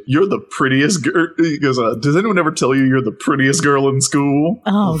changed it to, you're the prettiest girl. He goes, does anyone ever tell you you're the prettiest girl in school?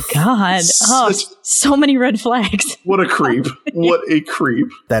 Oh, God. Oh, so many red flags. What a creep. What a creep.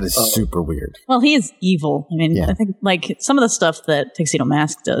 That is super weird. Well, he is evil. I mean, I think, like, some of the stuff that Tuxedo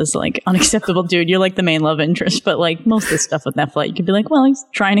Mask does, like, unacceptable, dude. You're like the main love interest, but, like, most of the stuff with Nephrite, you could be like, well, he's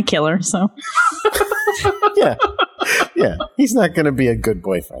trying to kill her, so. Yeah. He's not going to be a good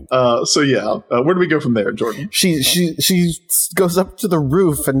boyfriend. Where do we go from there, Jordan? She goes up to the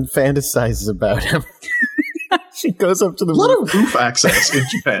roof and fantasizes about him. She goes up to the A lot roof. of roof access in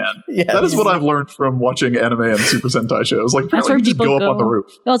Japan. That is what I've learned from watching anime and Super Sentai shows. Like, That's apparently where you just people go up on the roof.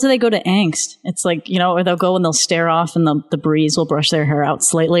 Also, they go to angst. It's like, or they'll go and they'll stare off and the breeze will brush their hair out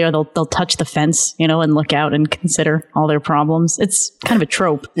slightly, or they'll touch the fence, and look out and consider all their problems. It's kind of a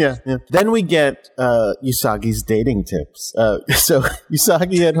trope. Yeah. Then we get Usagi's dating tips. So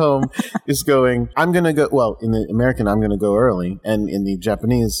Usagi at home is going, I'm going to go, well, in the American, I'm going to go early. And in the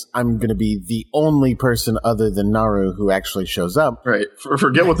Japanese, I'm going to be the only person other than Naru who actually shows up. Right.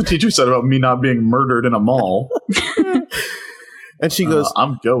 Forget what the teacher said about me not being murdered in a mall. And she goes,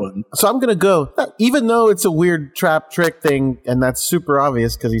 I'm going. So I'm going to go, even though it's a weird trap trick thing, and that's super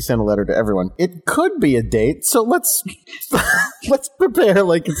obvious because he sent a letter to everyone. It could be a date, so let's prepare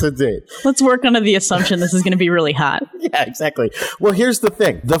like it's a date. Let's work under the assumption this is going to be really hot. Yeah, exactly. Well, here's the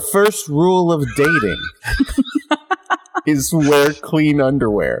thing. The first rule of dating is wear clean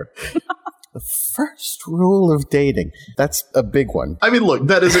underwear. The first rule of dating. That's a big one. I mean, look,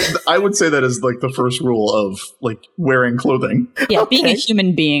 I would say that is like the first rule of like wearing clothing. Yeah, being a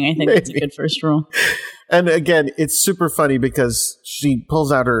human being, I think that's a good first rule. And again, it's super funny because she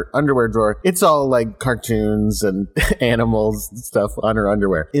pulls out her underwear drawer. It's all like cartoons and animals and stuff on her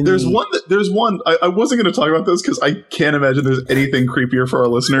underwear. There's one. I wasn't going to talk about this because I can't imagine there's anything creepier for our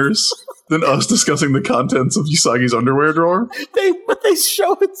listeners than us discussing the contents of Usagi's underwear drawer. But they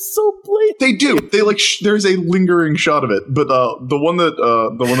show it so blatant. They do. They like. There's a lingering shot of it, but the one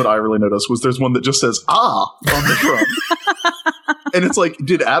that I really noticed was there's one that just says "ah" on the front, and it's like,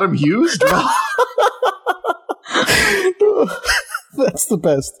 did Adam Hughes draw? That's the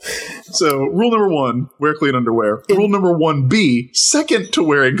best. So, rule number 1, wear clean underwear. Rule number 1B, second to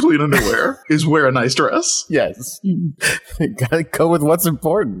wearing clean underwear, is wear a nice dress. Yes. Gotta go with what's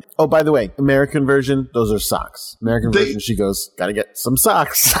important. Oh, by the way, American version, those are socks. American version, she goes, gotta get some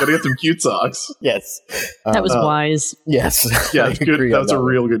socks. Gotta get some cute socks. Yes. That was wise. Yes. Yeah, good. That's a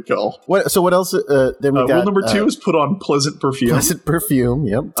real good call. So what else? Then we got rule number 2 is put on pleasant perfume. Pleasant perfume,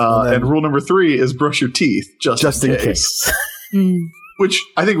 yep. And rule number 3 is brush your teeth just in case. Which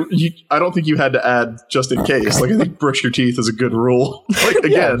I don't think you had to add just in case. Like, I think brush your teeth is a good rule. Like,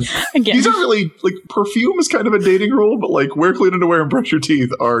 again, these aren't really, like, perfume is kind of a dating rule, but, like, wear clean underwear and brush your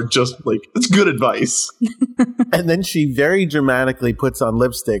teeth are just, like, it's good advice. And then she very dramatically puts on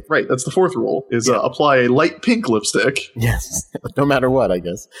lipstick. Right, that's the 4th rule, is apply a light pink lipstick. Yes, no matter what, I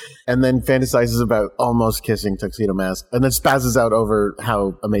guess. And then fantasizes about almost kissing Tuxedo Mask, and then spazzes out over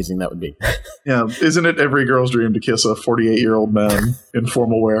how amazing that would be. Yeah, isn't it every girl's dream to kiss a 48-year-old man in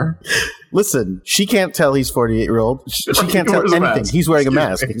formal wear? Listen, she can't tell he's 48-year-old. She can't tell anything. He's wearing a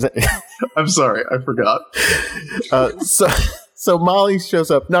mask. I'm sorry, I forgot. So Molly shows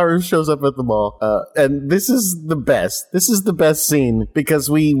up, Naru shows up at the mall, and this is the best. This is the best scene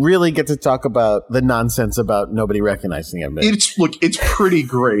because we really get to talk about the nonsense about nobody recognizing him. It's pretty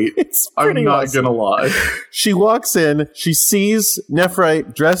great. I'm not awesome. Gonna lie. She walks in, she sees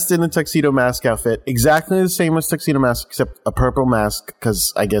Nephrite dressed in a Tuxedo Mask outfit, exactly the same as Tuxedo Mask, except a purple mask,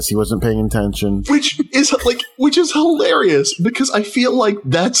 because I guess he wasn't paying attention. Which is hilarious, because I feel like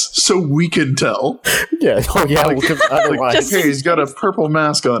that's so we can tell. Yeah, otherwise. Hey, he's got a purple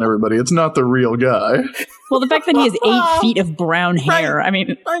mask on, everybody. It's not the real guy. Well, the fact that he has 8 feet of brown hair, right, I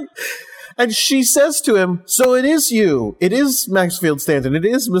mean... Right. And she says to him, so it is you. It is Maxfield Stanton. It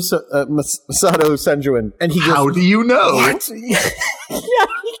is Masato Senjuin. And he goes, how do you know? What? Yeah,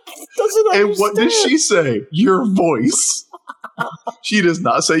 he doesn't understand. And what does she say? Your voice. She does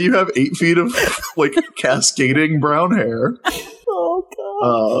not say you have 8 feet of, like, cascading brown hair. Oh,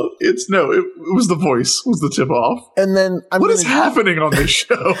 God. It was the voice, was the tip off. And then what is happening on this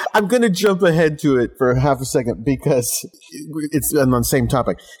show? I'm going to jump ahead to it for half a second because it's on the same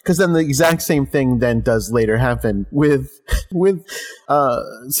topic. Because then the exact same thing then does later happen with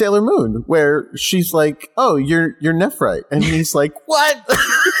Sailor Moon, where she's like, "Oh, you're Nephrite," and he's like, "What?"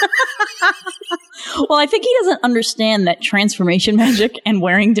 Well, I think he doesn't understand that transformation magic and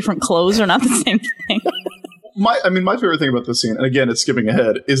wearing different clothes are not the same thing. My favorite thing about this scene, and again, it's skipping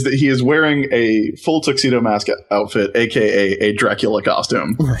ahead, is that he is wearing a full Tuxedo Mask outfit, aka a Dracula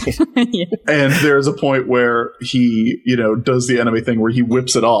costume. Right. Yeah. And there's a point where he, does the anime thing where he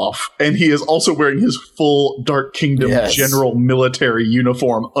whips it off, and he is also wearing his full Dark Kingdom general military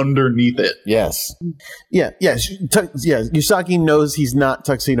uniform underneath it. Yes. Yeah. Usagi knows he's not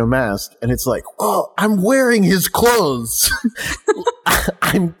Tuxedo Mask, and it's like, oh, I'm wearing his clothes.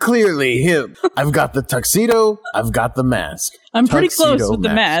 I'm clearly him. I've got the tuxedo. I've got the mask. I'm pretty close with the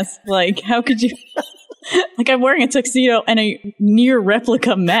mask. Like, how could you... Like, I'm wearing a tuxedo and a near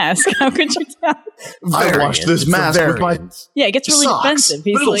replica mask. How could you tell? I washed this mask with my Yeah, it gets really defensive.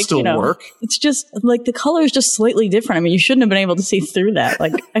 He's but it'll like, still work. It's just, like, the color is just slightly different. I mean, you shouldn't have been able to see through that.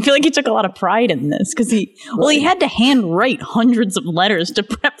 Like, I feel like he took a lot of pride in this because he had to hand write hundreds of letters to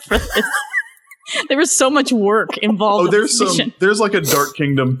prep for this. There was so much work involved. Oh, there's like a Dark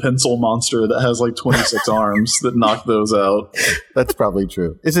Kingdom pencil monster that has like 26 arms that knock those out. That's probably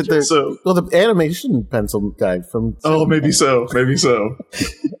true. Is it the animation pencil guy from? Oh, maybe so.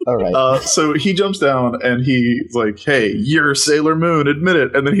 All right. So he jumps down and he's like, "Hey, you're Sailor Moon. Admit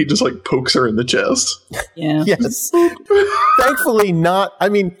it." And then he just like pokes her in the chest. Yeah. Yes. Thankfully, not. I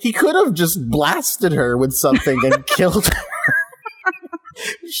mean, he could have just blasted her with something and killed her.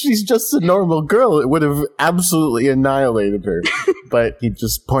 She's just a normal girl. It would have absolutely annihilated her. But he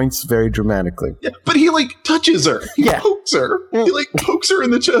just points very dramatically. Yeah, but he, like, touches her. He pokes her. He, like, pokes her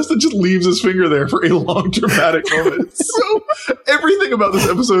in the chest and just leaves his finger there for a long, dramatic moment. So, everything about this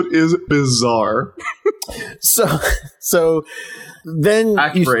episode is bizarre. So then...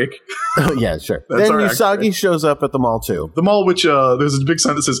 Act break. Oh, yeah, sure. That's Then our Usagi actor. shows up at the mall, too. The mall, which there's a big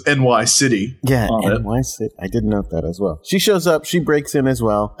sign that says NY City. Yeah, on it. NY City. I did note that as well. She shows up. She breaks in as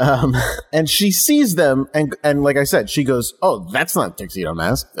well. And she sees them. And like I said, she goes, oh, that's not Tuxedo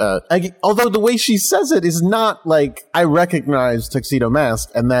Mask. Although the way she says it is not like, I recognize Tuxedo Mask,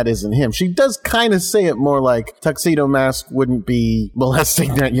 and that isn't him. She does kind of say it more like Tuxedo Mask wouldn't be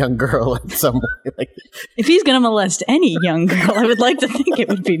molesting that young girl in some way. Like, If he's going to molest any young girl, I would like to think it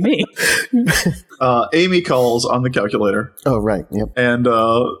would be me. Amy calls on the calculator. oh, right. Yep. And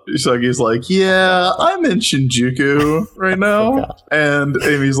Usagi's like, yeah, I'm in Shinjuku right now. And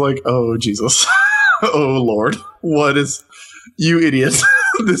Amy's like, oh, Jesus. Oh, Lord. What is... You idiot.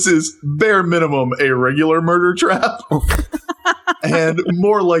 This is bare minimum a regular murder trap. And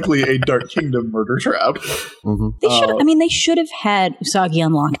more likely a Dark Kingdom murder trap. They should. They should have had Usagi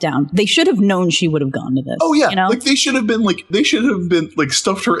on lockdown. They should have known she would have gone to this. Oh, yeah. You know? Like, they should have been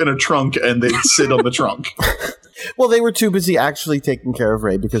stuffed her in a trunk and they'd sit on the trunk. Well, they were too busy actually taking care of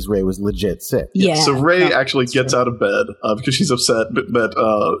Ray because Ray was legit sick. yeah. So Ray No, actually gets out of bed because she's upset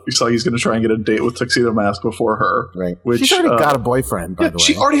that Usagi's going to try and get a date with Tuxedo Mask before her. Right. Which, She's already got a boyfriend, by the way.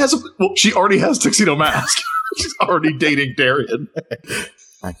 She already has Tuxedo Mask. She's already dating Darien.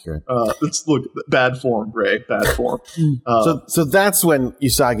 Accurate. Look, bad form, Ray. Bad form. So that's when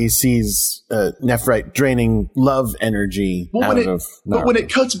Usagi sees Nephrite draining love energy out of but when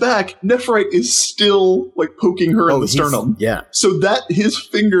it cuts back, Nephrite is still like poking her in the sternum. Yeah. So that his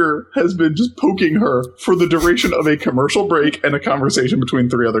finger has been just poking her for the duration of a commercial break and a conversation between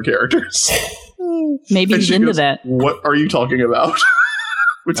three other characters. Maybe And he's she into goes, that. What are you talking about?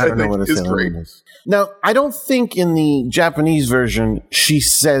 Which I don't know what think a is Sailor great. Moon is. Now, I don't think in the Japanese version she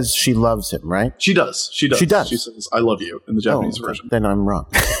says she loves him, right? She does. She does. She does. She says, I love you in the Japanese okay. version. Then I'm wrong.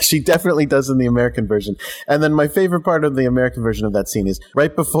 She definitely does in the American version. And then my favorite part of the American version of that scene is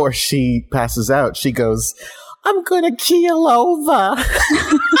right before she passes out, she goes, I'm going to keel over.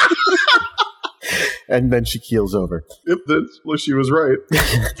 And then she keels over. Yep, she was right.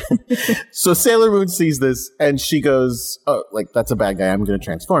 So Sailor Moon sees this and she goes, oh, like, that's a bad guy. I'm going to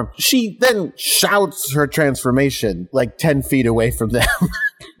transform. She then shouts her transformation like 10 feet away from them.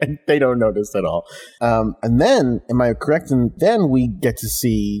 And they don't notice at all. And then, am I correct? And then we get to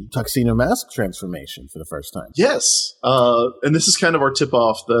see Tuxedo Mask transformation for the first time. Yes. And this is kind of our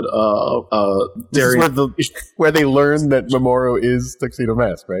tip-off that This is Darien... where they learn that Mamoru is Tuxedo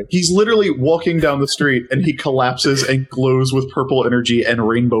Mask, right? He's literally walking down the street and he collapses and glows with purple energy and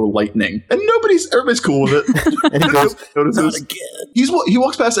rainbow lightning. And everybody's cool with it. And he goes, notices. He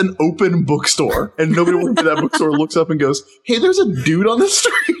walks past an open bookstore and nobody working at that bookstore looks up and goes, hey, there's a dude on the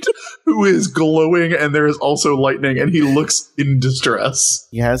street who is glowing and there is also lightning and he looks in distress.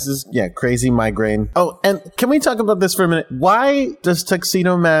 He has his, crazy migraine. Oh, and can we talk about this for a minute? Why does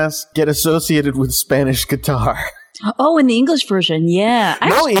Tuxedo Mask get associated with Spanish guitar? Oh, in the English version, yeah.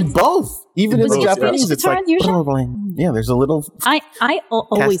 No, in both. Even in Was the it Japanese, Spanish it's guitar like, in yours? yeah, there's a little. I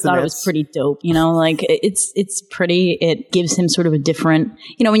always thought it was Castanets. pretty dope. You know, like it's pretty. It gives him sort of a different.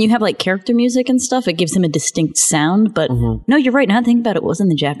 You know, when you have like character music and stuff, it gives him a distinct sound. But no, you're right. Now I think about it, it was in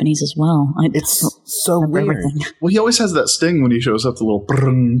the Japanese as well. It's so weird. everything. Well, he always has that sting when he shows up, the little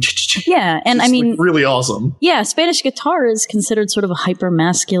brrrr, Yeah, and I It's, mean, like, really awesome. yeah, Spanish guitar is considered sort of a hyper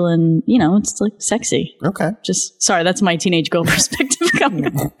masculine. You know, it's like sexy. Okay. Just sorry, that's my teenage girl perspective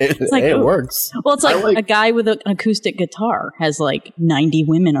coming. It's like, it oh. works. Well, it's like, I like- a guy with an acoustic guitar has like 90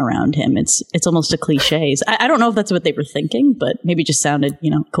 women around him. It's almost a cliche. I don't know if that's what they were thinking, but maybe it just sounded,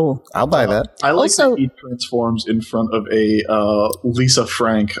 Cool. I'll buy that. I like Also- that he transforms in front of a Lisa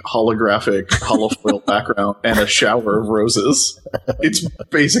Frank holographic holofoil background and a shower of roses. It's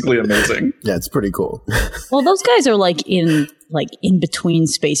basically amazing. Yeah, it's pretty cool. Well, those guys are like in between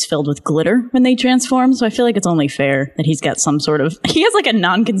space filled with glitter when they transform. So I feel like it's only fair that he's got some sort of, he has like a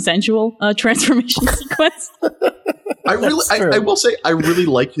non-consensual transformation sequence. I will say I really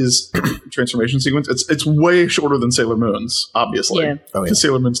like his transformation sequence. It's way shorter than Sailor Moon's, obviously. Yeah. Oh, yeah. Because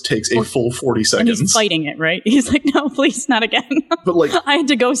Sailor Moon's takes a full 40 And seconds. he's fighting it, right? He's like, no, please, not again. But like I had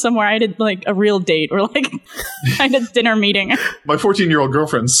to go somewhere. I had like a real date or like I had a dinner meeting. my 14-year-old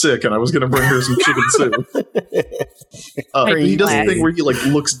girlfriend's sick and I was going to bring her some chicken soup. But he does the Crazy. thing where he like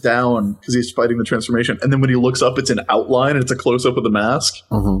looks down because he's fighting the transformation, and then when he looks up, it's an outline and it's a close up of the mask,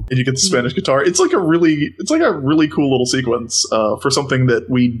 and you get the Spanish guitar. It's like a really cool little sequence for something that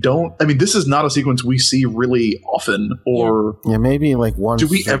we don't. I mean, this is not a sequence we see really often. Or Yeah, maybe like once. do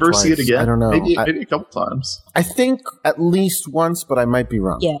we or ever see it twice. again? I don't know. Maybe a couple times. I think at least once, but I might be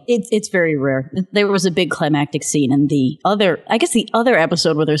wrong. Yeah, it's very rare. There was a big climactic scene in the other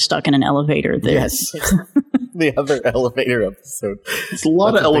episode where they're stuck in an elevator. Yes. the other elevator episode. It's a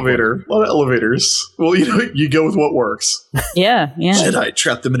lot of elevators. Well, you go with what works. Yeah. Jedi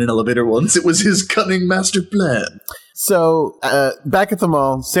trapped them in an elevator once. It was his cunning master plan. So, back at the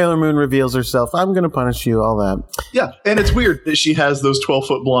mall, Sailor Moon reveals herself. I'm going to punish you, all that. Yeah, and it's weird that she has those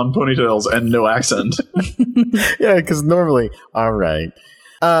 12-foot blonde ponytails and no accent. Yeah, because normally, all right.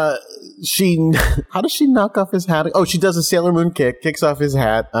 How does she knock off his hat? Oh, she does a Sailor Moon kick, kicks off his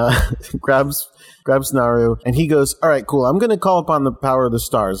hat, grabs Naru, and he goes, all right, cool. I'm going to call upon the power of the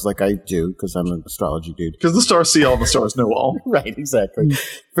stars like I do, because I'm an astrology dude. Because the stars see all, the stars know all. Right, exactly.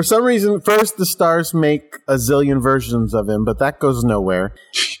 For some reason, first the stars make a zillion versions of him, but that goes nowhere.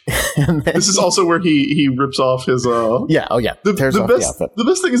 And then, this is also where he rips off his tears off the outfit. The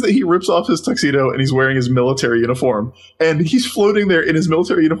best thing is that he rips off his tuxedo and he's wearing his military uniform, and he's floating there in his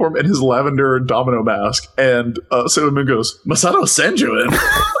military uniform and his lavender domino mask, and Sailor Moon goes, Masato Sanjuin.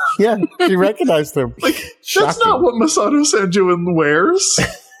 Yeah, she recognized him. Like, that's not what Masato Sanjuin wears.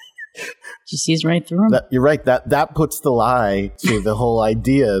 She sees right through him. You're right. That puts the lie to the whole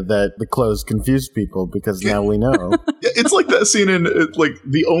idea that the clothes confuse people, because now we know. It's like that scene in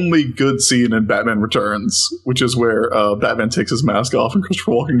the only good scene in Batman Returns, which is where Batman takes his mask off and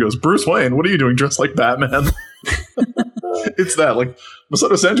Christopher Walken goes, Bruce Wayne, what are you doing dressed like Batman? It's that, like,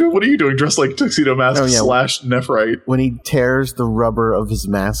 Masato Sanjuin, what are you doing dressed like Tuxedo Mask / Nephrite? When he tears the rubber of his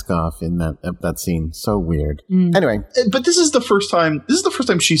mask off in that scene. So weird. Anyway. But this is the first time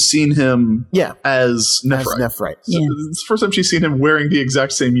she's seen him as Nephrite. Yeah. It's the first time she's seen him wearing the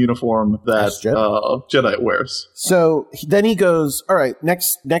exact same uniform that Jedi wears. So then he goes, all right,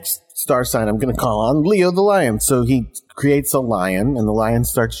 next star sign I'm going to call on Leo the Lion. So he creates a lion, and the lion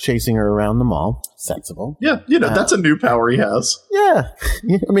starts chasing her around the mall. Sensible. Yeah, that's a new power he has. Yeah.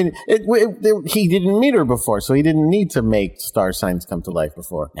 I mean, he didn't meet her before, so he didn't need to make star signs come to life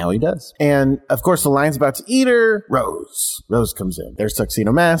before. Now he does. And, of course, the lion's about to eat her. Rose comes in. There's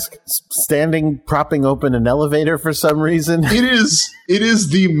Tuxedo Mask, standing, propping open an elevator for some reason. It is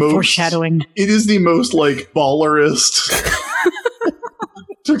the most... Foreshadowing. It is the most, ballerist...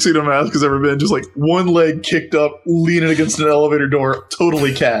 Tuxedo Mask has ever been. Just one leg kicked up, leaning against an elevator door,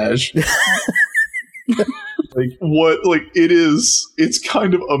 totally cash. It's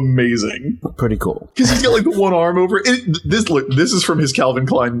kind of amazing. Pretty cool. Because he's got the one arm over it. This is from his Calvin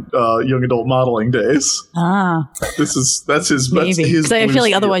Klein young adult modeling days. Ah. That's his maybe. Because I feel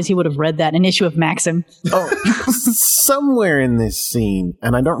like otherwise he would have read that, an issue of Maxim. Oh, somewhere in this scene,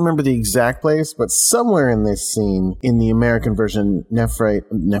 and I don't remember the exact place, but somewhere in this scene, in the American version,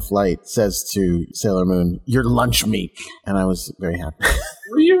 Nephrite says to Sailor Moon, "Your lunch meat." And I was very happy.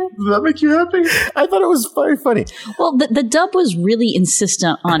 Did that make you happy? I thought it was very funny. Well, the dub was really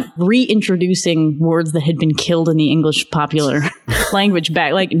insistent on reintroducing words that had been killed in the English popular language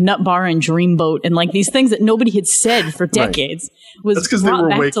back, like nut bar and dreamboat, and these things that nobody had said for decades was brought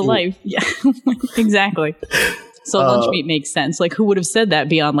back to life. Yeah, exactly. So lunch meat makes sense. Who would have said that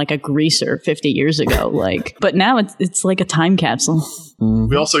beyond a greaser 50 years ago? But now it's like a time capsule. Mm-hmm.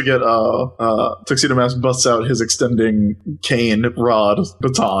 We also get Tuxedo Mask busts out his extending cane rod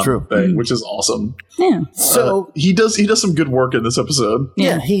baton thing, which is awesome. Yeah. So he does some good work in this episode.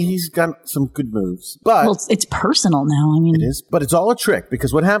 Yeah, he's got some good moves. But it's personal now. I mean, it is, but it's all a trick,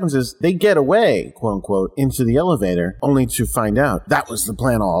 because what happens is they get away, quote unquote, into the elevator, only to find out that was the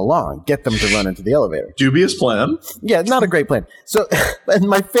plan all along. Get them to run into the elevator. Dubious plan. Yeah, not a great plan. So, and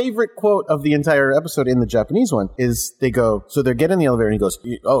my favorite quote of the entire episode in the Japanese one is they go, so they're getting in the elevator and he goes,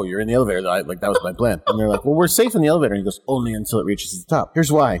 "Oh, you're in the elevator." That was my plan. And they're like, "Well, we're safe in the elevator." And he goes, "Only until it reaches the top." Here's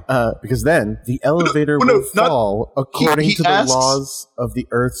why. Because then the elevator will fall according to the laws of the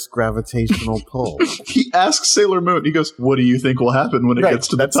Earth's gravitational pull. He asks Sailor Moon, he goes, "What do you think will happen when it gets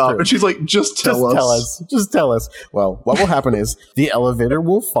to the top?" True. And she's like, Just tell us. Just tell us. Well, what will happen is the elevator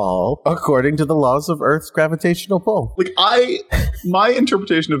will fall according to the laws of Earth's gravitational pull. My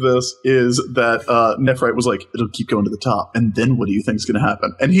interpretation of this is that Nephrite was like, "It'll keep going to the top, and then what do you think is going to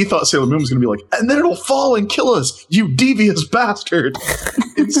happen?" And he thought Sailor Moon was going to be like, "And then it'll fall and kill us, you devious bastard."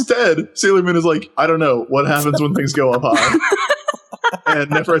 Instead, Sailor Moon is like, "I don't know what happens when things go up high." And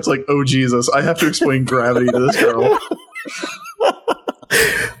Nephrite's like, "Oh Jesus, I have to explain gravity to this girl."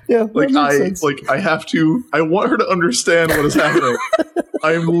 Yeah, I want her to understand what is happening.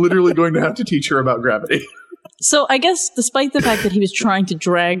 I am literally going to have to teach her about gravity. So I guess despite the fact that he was trying to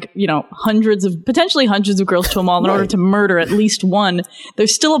drag, potentially hundreds of girls to a mall in order to murder at least one,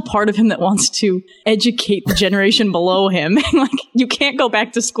 there's still a part of him that wants to educate the generation below him. You can't go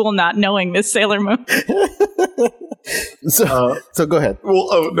back to school not knowing this, Sailor Moon. So go ahead.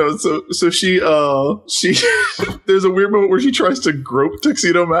 Well, no. So she there's a weird moment where she tries to grope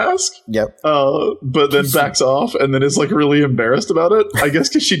Tuxedo Mask. Yep. But then backs off and then is like really embarrassed about it. I guess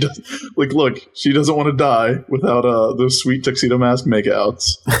because she does she doesn't want to die without those sweet Tuxedo Mask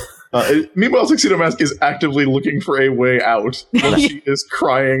makeouts. Meanwhile, Tuxedo Mask is actively looking for a way out while she is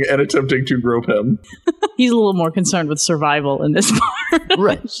crying and attempting to grope him. He's a little more concerned with survival in this part.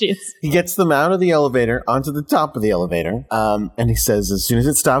 Right. She is. He gets them out of the elevator, onto the top of the elevator, and he says, as soon as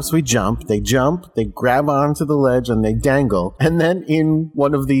it stops, we jump. They grab onto the ledge, and they dangle. And then in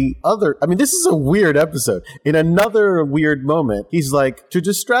one of the other... I mean, this is a weird episode. In another weird moment, he's like, to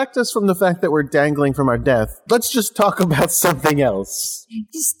distract us from the fact that we're dangling from our death, let's just talk about something else.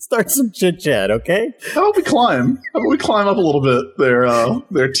 Just start some chit-chat, okay? How about we climb? How about we climb up a little bit there,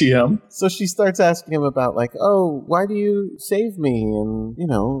 TM? So she starts asking him about, like, oh, why do you save me? And,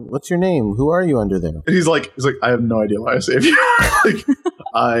 what's your name? Who are you under there? And he's like, I have no idea why I saved you.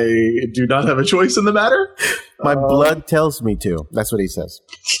 I do not have a choice in the matter. My blood tells me to. That's what he says.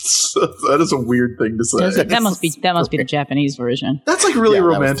 That is a weird thing to say. That must be the Japanese version. That's like really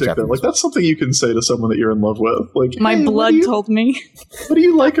romantic though. Like that's something you can say to someone that you're in love with. Like my blood told me. What do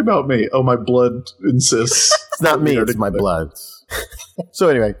you like about me? Oh, my blood insists. It's not me. It's my blood. So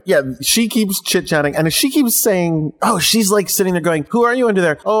anyway, yeah, she keeps chit-chatting, and she keeps saying, oh, she's like sitting there going, who are you under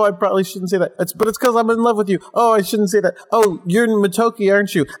there? Oh, I probably shouldn't say that. But it's because I'm in love with you. Oh, I shouldn't say that. Oh, you're Matoki,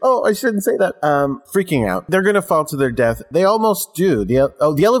 aren't you? Oh, I shouldn't say that. Freaking out. They're going to fall to their death. They almost do.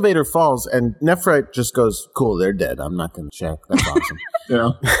 The elevator falls, and Nephrite just goes, cool, they're dead. I'm not going to check. That's awesome.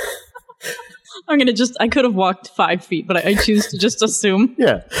 Yeah. I could have walked 5 feet, but I choose to just assume.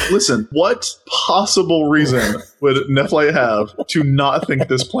 Yeah. Listen, what possible reason would Nephrite have to not think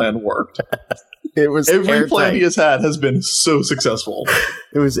this plan worked? It was every plan he has had has been so successful.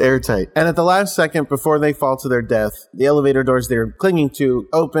 It was airtight. And at the last second, before they fall to their death, the elevator doors they're clinging to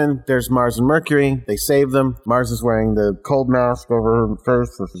open. There's Mars and Mercury. They save them. Mars is wearing the cold mask over her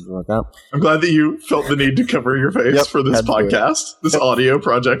face, like that. I'm glad that you felt the need to cover your face for this podcast, this audio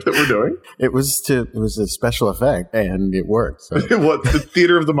project that we're doing. It was a special effect, and it worked. So. What, the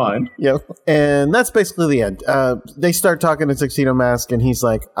theater of the mind? Yep. And that's basically the end. They start talking to Tuxedo Mask, and he's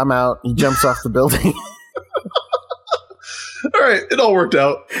like, I'm out. He jumps off the building. All right, it all worked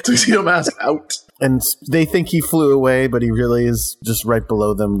out. Tuxedo Mask out. And they think he flew away, but he really is just right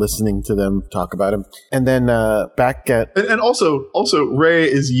below them, listening to them talk about him. And then back at... And also, Rei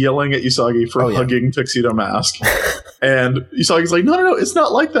is yelling at Usagi for hugging Tuxedo Mask. And Usagi's like, no, it's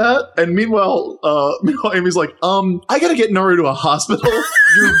not like that. And meanwhile, Amy's like, I gotta get Naru to a hospital.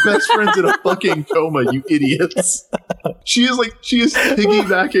 Your best friend's in a fucking coma, you idiots. She is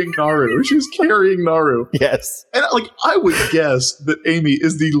piggybacking Naru. She's carrying Naru. Yes. And I would guess that Amy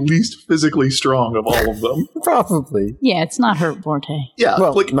is the least physically strong of all of them. Probably. Yeah, it's not her forte. Yeah.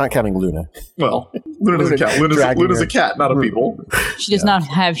 Well, not counting Luna. Well, Luna doesn't count. Luna's a cat, not a people. She does not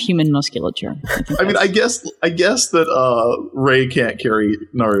have human musculature. I guess that Rei can't carry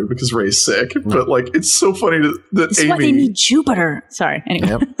Naru because Rei's sick. But it's so funny that Amy... why they need Jupiter. Sorry. Anyway.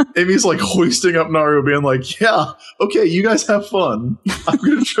 Yep. Amy's hoisting up Naru, being like, yeah, okay, you guys have fun. I'm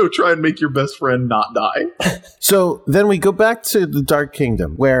going to try and make your best friend not die. So then we go back to the Dark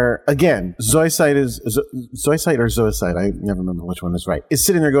Kingdom, where, again, Zoisite or Zoisite, I never remember which one is right, is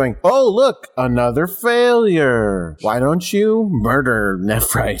sitting there going, oh, look, another failure. Why don't you murder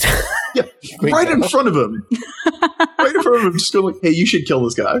Nephrite? Yeah, right in front of him. Right in front of him, just go hey, you should kill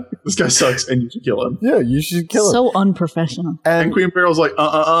this guy. This guy sucks, and you should kill him. Yeah, you should kill him. So unprofessional. And Queen Barrel's like,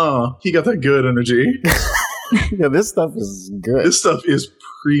 he got that good energy. Yeah, this stuff is good. This stuff is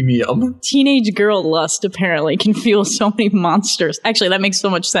premium. Teenage girl lust apparently can fuel so many monsters. Actually, that makes so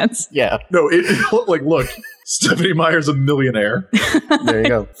much sense. Yeah. No, look, Stephenie Meyer's a millionaire. There you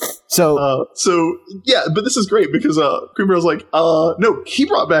go. So yeah, but this is great because Queen Barrel's like, no, he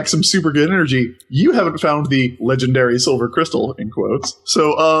brought back some super good energy. You haven't found the legendary silver crystal, in quotes. So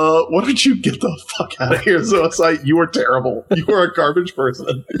why don't you get the fuck out of here, Zoisite? You are terrible. You are a garbage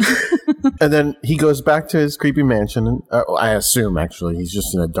person. And then he goes back to his creepy mansion. And, I assume, actually, he's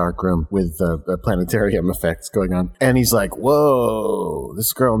just in a dark room with planetarium effects going on. And he's like, whoa,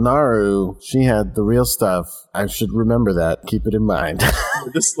 this girl Naru, she had the real stuff. I should remember that. Keep it in mind.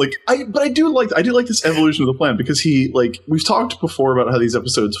 I do like this evolution of the plan, because we've talked before about how these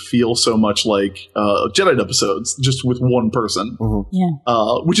episodes feel so much like Jedi episodes, just with one person.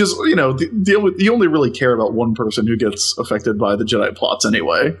 Which is, you only really care about one person who gets affected by the Jedi plots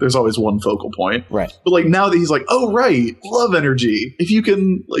anyway. There's always one focal point. Right. But like now that he's like, oh right, love energy. If you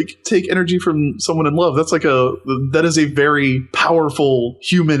can like take energy from someone in love, that is a very powerful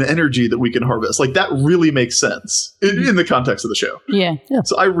human energy that we can harvest. Like that really makes sense in the context of the show. Yeah.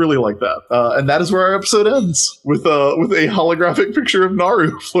 So I really like that. And that is where our episode ends with a holographic picture of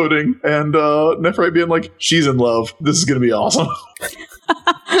Naru floating and Nephrite being like, she's in love. This is going to be awesome.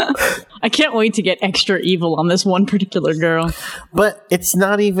 I can't wait to get extra evil on this one particular girl. But it's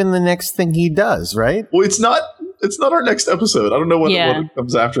not even the next thing he does, right? Well, it's not our next episode. I don't know what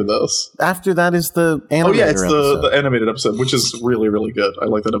comes after this. After that is the animated it's the animated episode, which is really, really good. I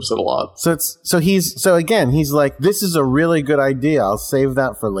like that episode a lot. So he's like, this is a really good idea. I'll save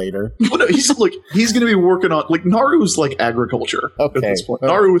that for later. Well, no, he's going to be working on, like, Naru's like agriculture at this point.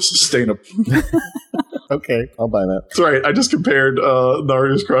 Naru is sustainable. Okay, I'll buy that. That's right. I just compared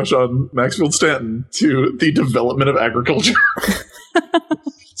Naru's crush on Maxfield Stanton to the development of agriculture.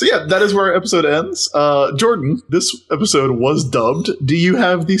 So yeah, that is where our episode ends. Jordan, this episode was dubbed. Do you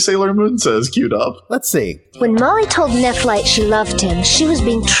have the Sailor Moon Says queued up? Let's see. When Molly told Nephrite she loved him, she was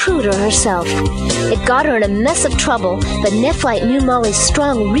being true to herself. It got her in a mess of trouble, but Nephrite knew Molly's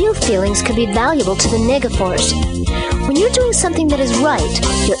strong, real feelings could be valuable to the Negaforce. When you're doing something that is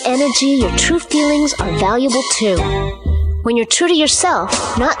right, your energy, your true feelings are valuable too. When you're true to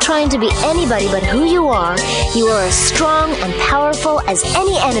yourself, not trying to be anybody but who you are as strong and powerful as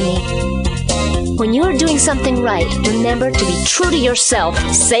any enemy. When you are doing something right, remember to be true to yourself,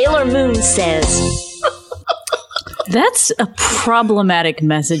 Sailor Moon says. That's a problematic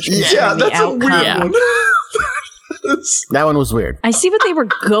message. Yeah, that's a weird one. That one was weird. I see what they were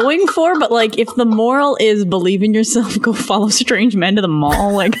going for, but like, if the moral is believe in yourself, go follow strange men to the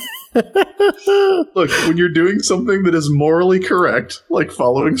mall, like... Look, when you're doing something that is morally correct, like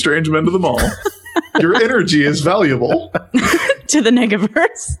following strange men to the mall, your energy is valuable. To the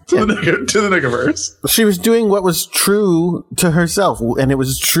Negaverse. To the Negaverse. She was doing what was true to herself, and it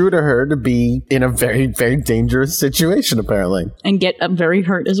was true to her to be in a very, very dangerous situation, apparently. And get very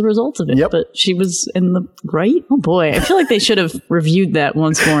hurt as a result of it. Yep. But she was in the right? Oh boy, I feel like they should have reviewed that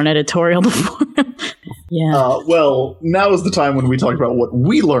once for an editorial before. Yeah. Well, now is the time when we talk about what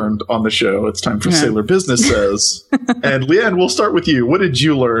we learned on the show. It's time for Sailor Business Says. And Leanne, we'll start with you. What did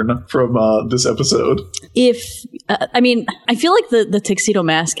you learn from this episode? I feel like the Tuxedo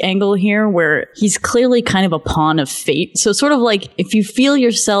Mask angle here, where he's clearly kind of a pawn of fate. So sort of like, if you feel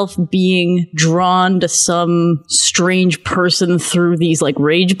yourself being drawn to some strange person through these like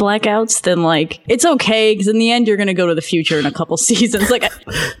rage blackouts, then like, it's okay, because in the end, you're going to go to the future in a couple seasons. Like,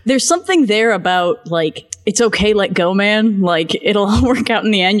 there's something there about like, it's okay, let go, man. Like, it'll all work out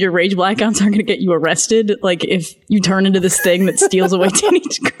in the end. Your rage blackouts aren't going to get you arrested. Like, if you turn into this thing that steals away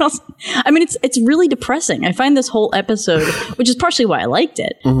teenage girls. I mean, it's really depressing. I find this whole episode, which is partially why I liked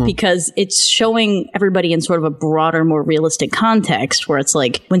it, because it's showing everybody in sort of a broader, more realistic context, where it's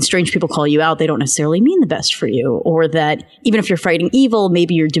like, when strange people call you out, they don't necessarily mean the best for you, or that even if you're fighting evil,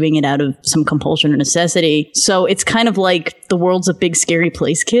 maybe you're doing it out of some compulsion or necessity. So it's kind of like the world's a big, scary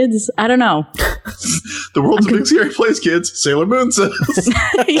place, kids. I don't know. The world's a big scary place, kids. Sailor Moon says.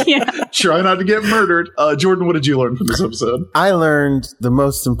 Yeah. Try not to get murdered. Jordan, what did you learn from this episode? I learned the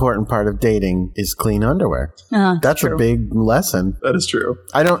most important part of dating is clean underwear. That's true. A big lesson. That is true.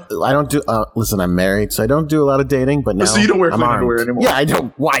 I don't do. Listen, I'm married, so I don't do a lot of dating. But now, so you don't wear clean underwear anymore? Yeah, I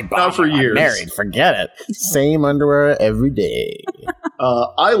don't. Why? Not for years. I'm married. Forget it. Same underwear every day.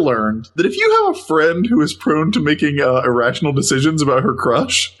 I learned that if you have a friend who is prone to making irrational decisions about her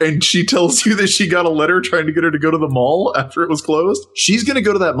crush, and she tells you that she got a letter trying to get her to go to the mall after it was closed, she's going to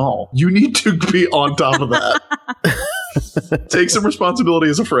go to that mall. You need to be on top of that. Take some responsibility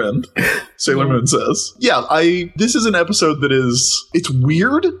as a friend, Sailor Moon says. Yeah, this is an episode that it's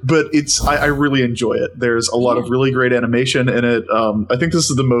weird, but I really enjoy it. There's a lot of really great animation in it. I think this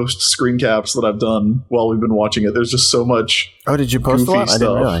is the most screen caps that I've done while we've been watching it. There's just so much. Oh, did you post a lot? I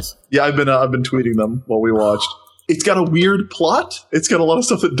didn't realize. Yeah, I've been tweeting them while we watched. It's got a weird plot. It's got a lot of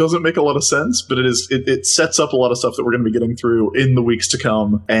stuff that doesn't make a lot of sense, but it sets up a lot of stuff that we're going to be getting through in the weeks to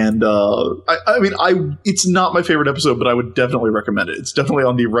come. And it's not my favorite episode, but I would definitely recommend it. It's definitely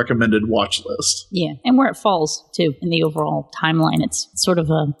on the recommended watch list. Yeah, and where it falls too in the overall timeline, it's sort of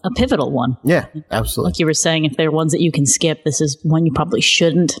a pivotal one. Yeah, absolutely. Like you were saying, if there are ones that you can skip, this is one you probably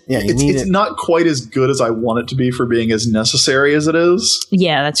shouldn't. Yeah, it's not quite as good as I want it to be for being as necessary as it is.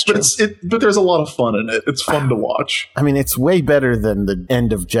 Yeah, that's true. But there's a lot of fun in it. It's fun to watch. watch. I mean, it's way better than the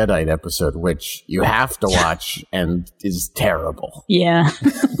End of Jedi episode, which you have to watch and is terrible. Yeah.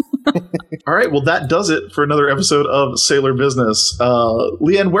 All right, well, that does it for another episode of Sailor Business.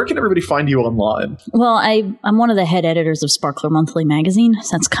 Leanne, where can everybody find you online? Well, I'm one of the head editors of Sparkler Monthly magazine,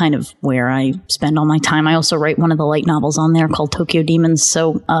 so that's kind of where I spend all my time. I also write one of the light novels on there called Tokyo Demons,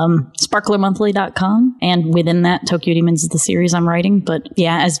 so sparklermonthly.com, and within that, Tokyo Demons is the series I'm writing. But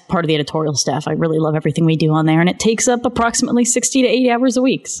yeah, as part of the editorial staff, I really love everything we do on there, and it takes up approximately 60 to 80 hours a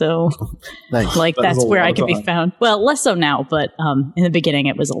week, so Nice. that's where I can be found. Well, less so now, but in the beginning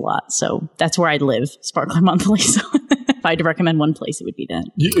it was a lot. So that's where I live, Sparkler Monthly. So if I had to recommend one place, it would be that.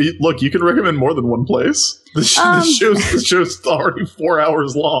 Look, you can recommend more than one place. The show's already 4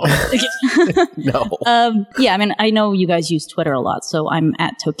 hours long. No. Yeah, I mean, I know you guys use Twitter a lot, so I'm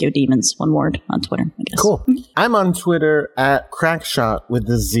at Tokyo Demons, one word, on Twitter, I guess. Cool. I'm on Twitter at Crackshot with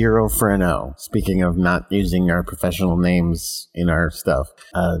the 0 for an O. Speaking of not using our professional names in our stuff,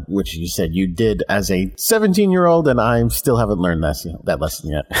 which you said you did as a 17-year-old, and I still haven't learned that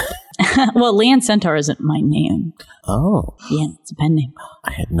lesson yet. Well, Leanne Centaur isn't my name. Oh. Yeah, it's a pen name.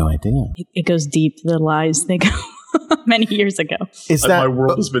 I had no idea. It goes deep, the lies they go many years ago. Is that my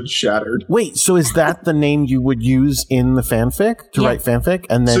world has been shattered. Wait, so is that the name you would use in the fanfic to write fanfic?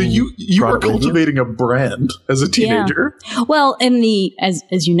 And then so you are cultivating a brand as a teenager. Yeah. Well,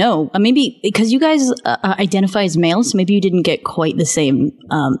 as you know, maybe because you guys identify as males, so maybe you didn't get quite the same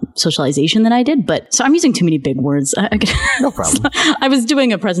socialization that I did. But so I'm using too many big words. No problem. I was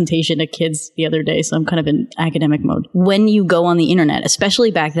doing a presentation to kids the other day, so I'm kind of in academic mode. When you go on the internet,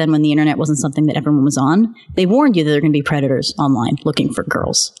 especially back then when the internet wasn't something that everyone was on, they warned you that there are going to be predators online looking for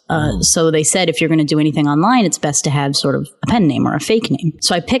girls. So they said if you're going to do anything online, it's best to have sort of a pen name or a fake name.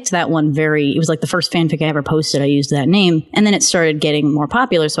 So I picked that one it was like the first fanfic I ever posted. I used that name, and then it started getting more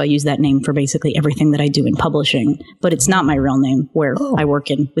popular. So I used that name for basically everything that I do in publishing, but it's not my real name where I work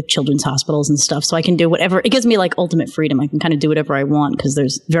with children's hospitals and stuff. So I can do whatever. It gives me like ultimate freedom. I can kind of do whatever I want because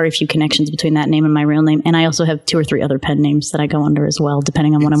there's very few connections between that name and my real name. And I also have 2 or 3 other pen names that I go under as well,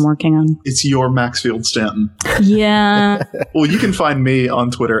 depending on what I'm working on. It's your Maxfield Stanton. Yeah. Well, you can find me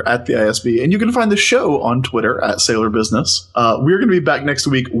on Twitter at the ISB, and you can find the show on Twitter at Sailor Business. We're going to be back next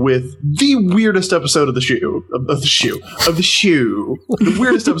week with the weirdest episode of the show. The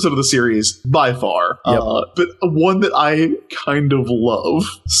weirdest episode of the series by far. But one that I kind of love.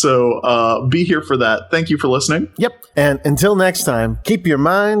 So be here for that. Thank you for listening. Yep. And until next time, keep your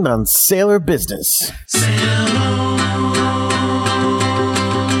mind on Sailor Business. Sailor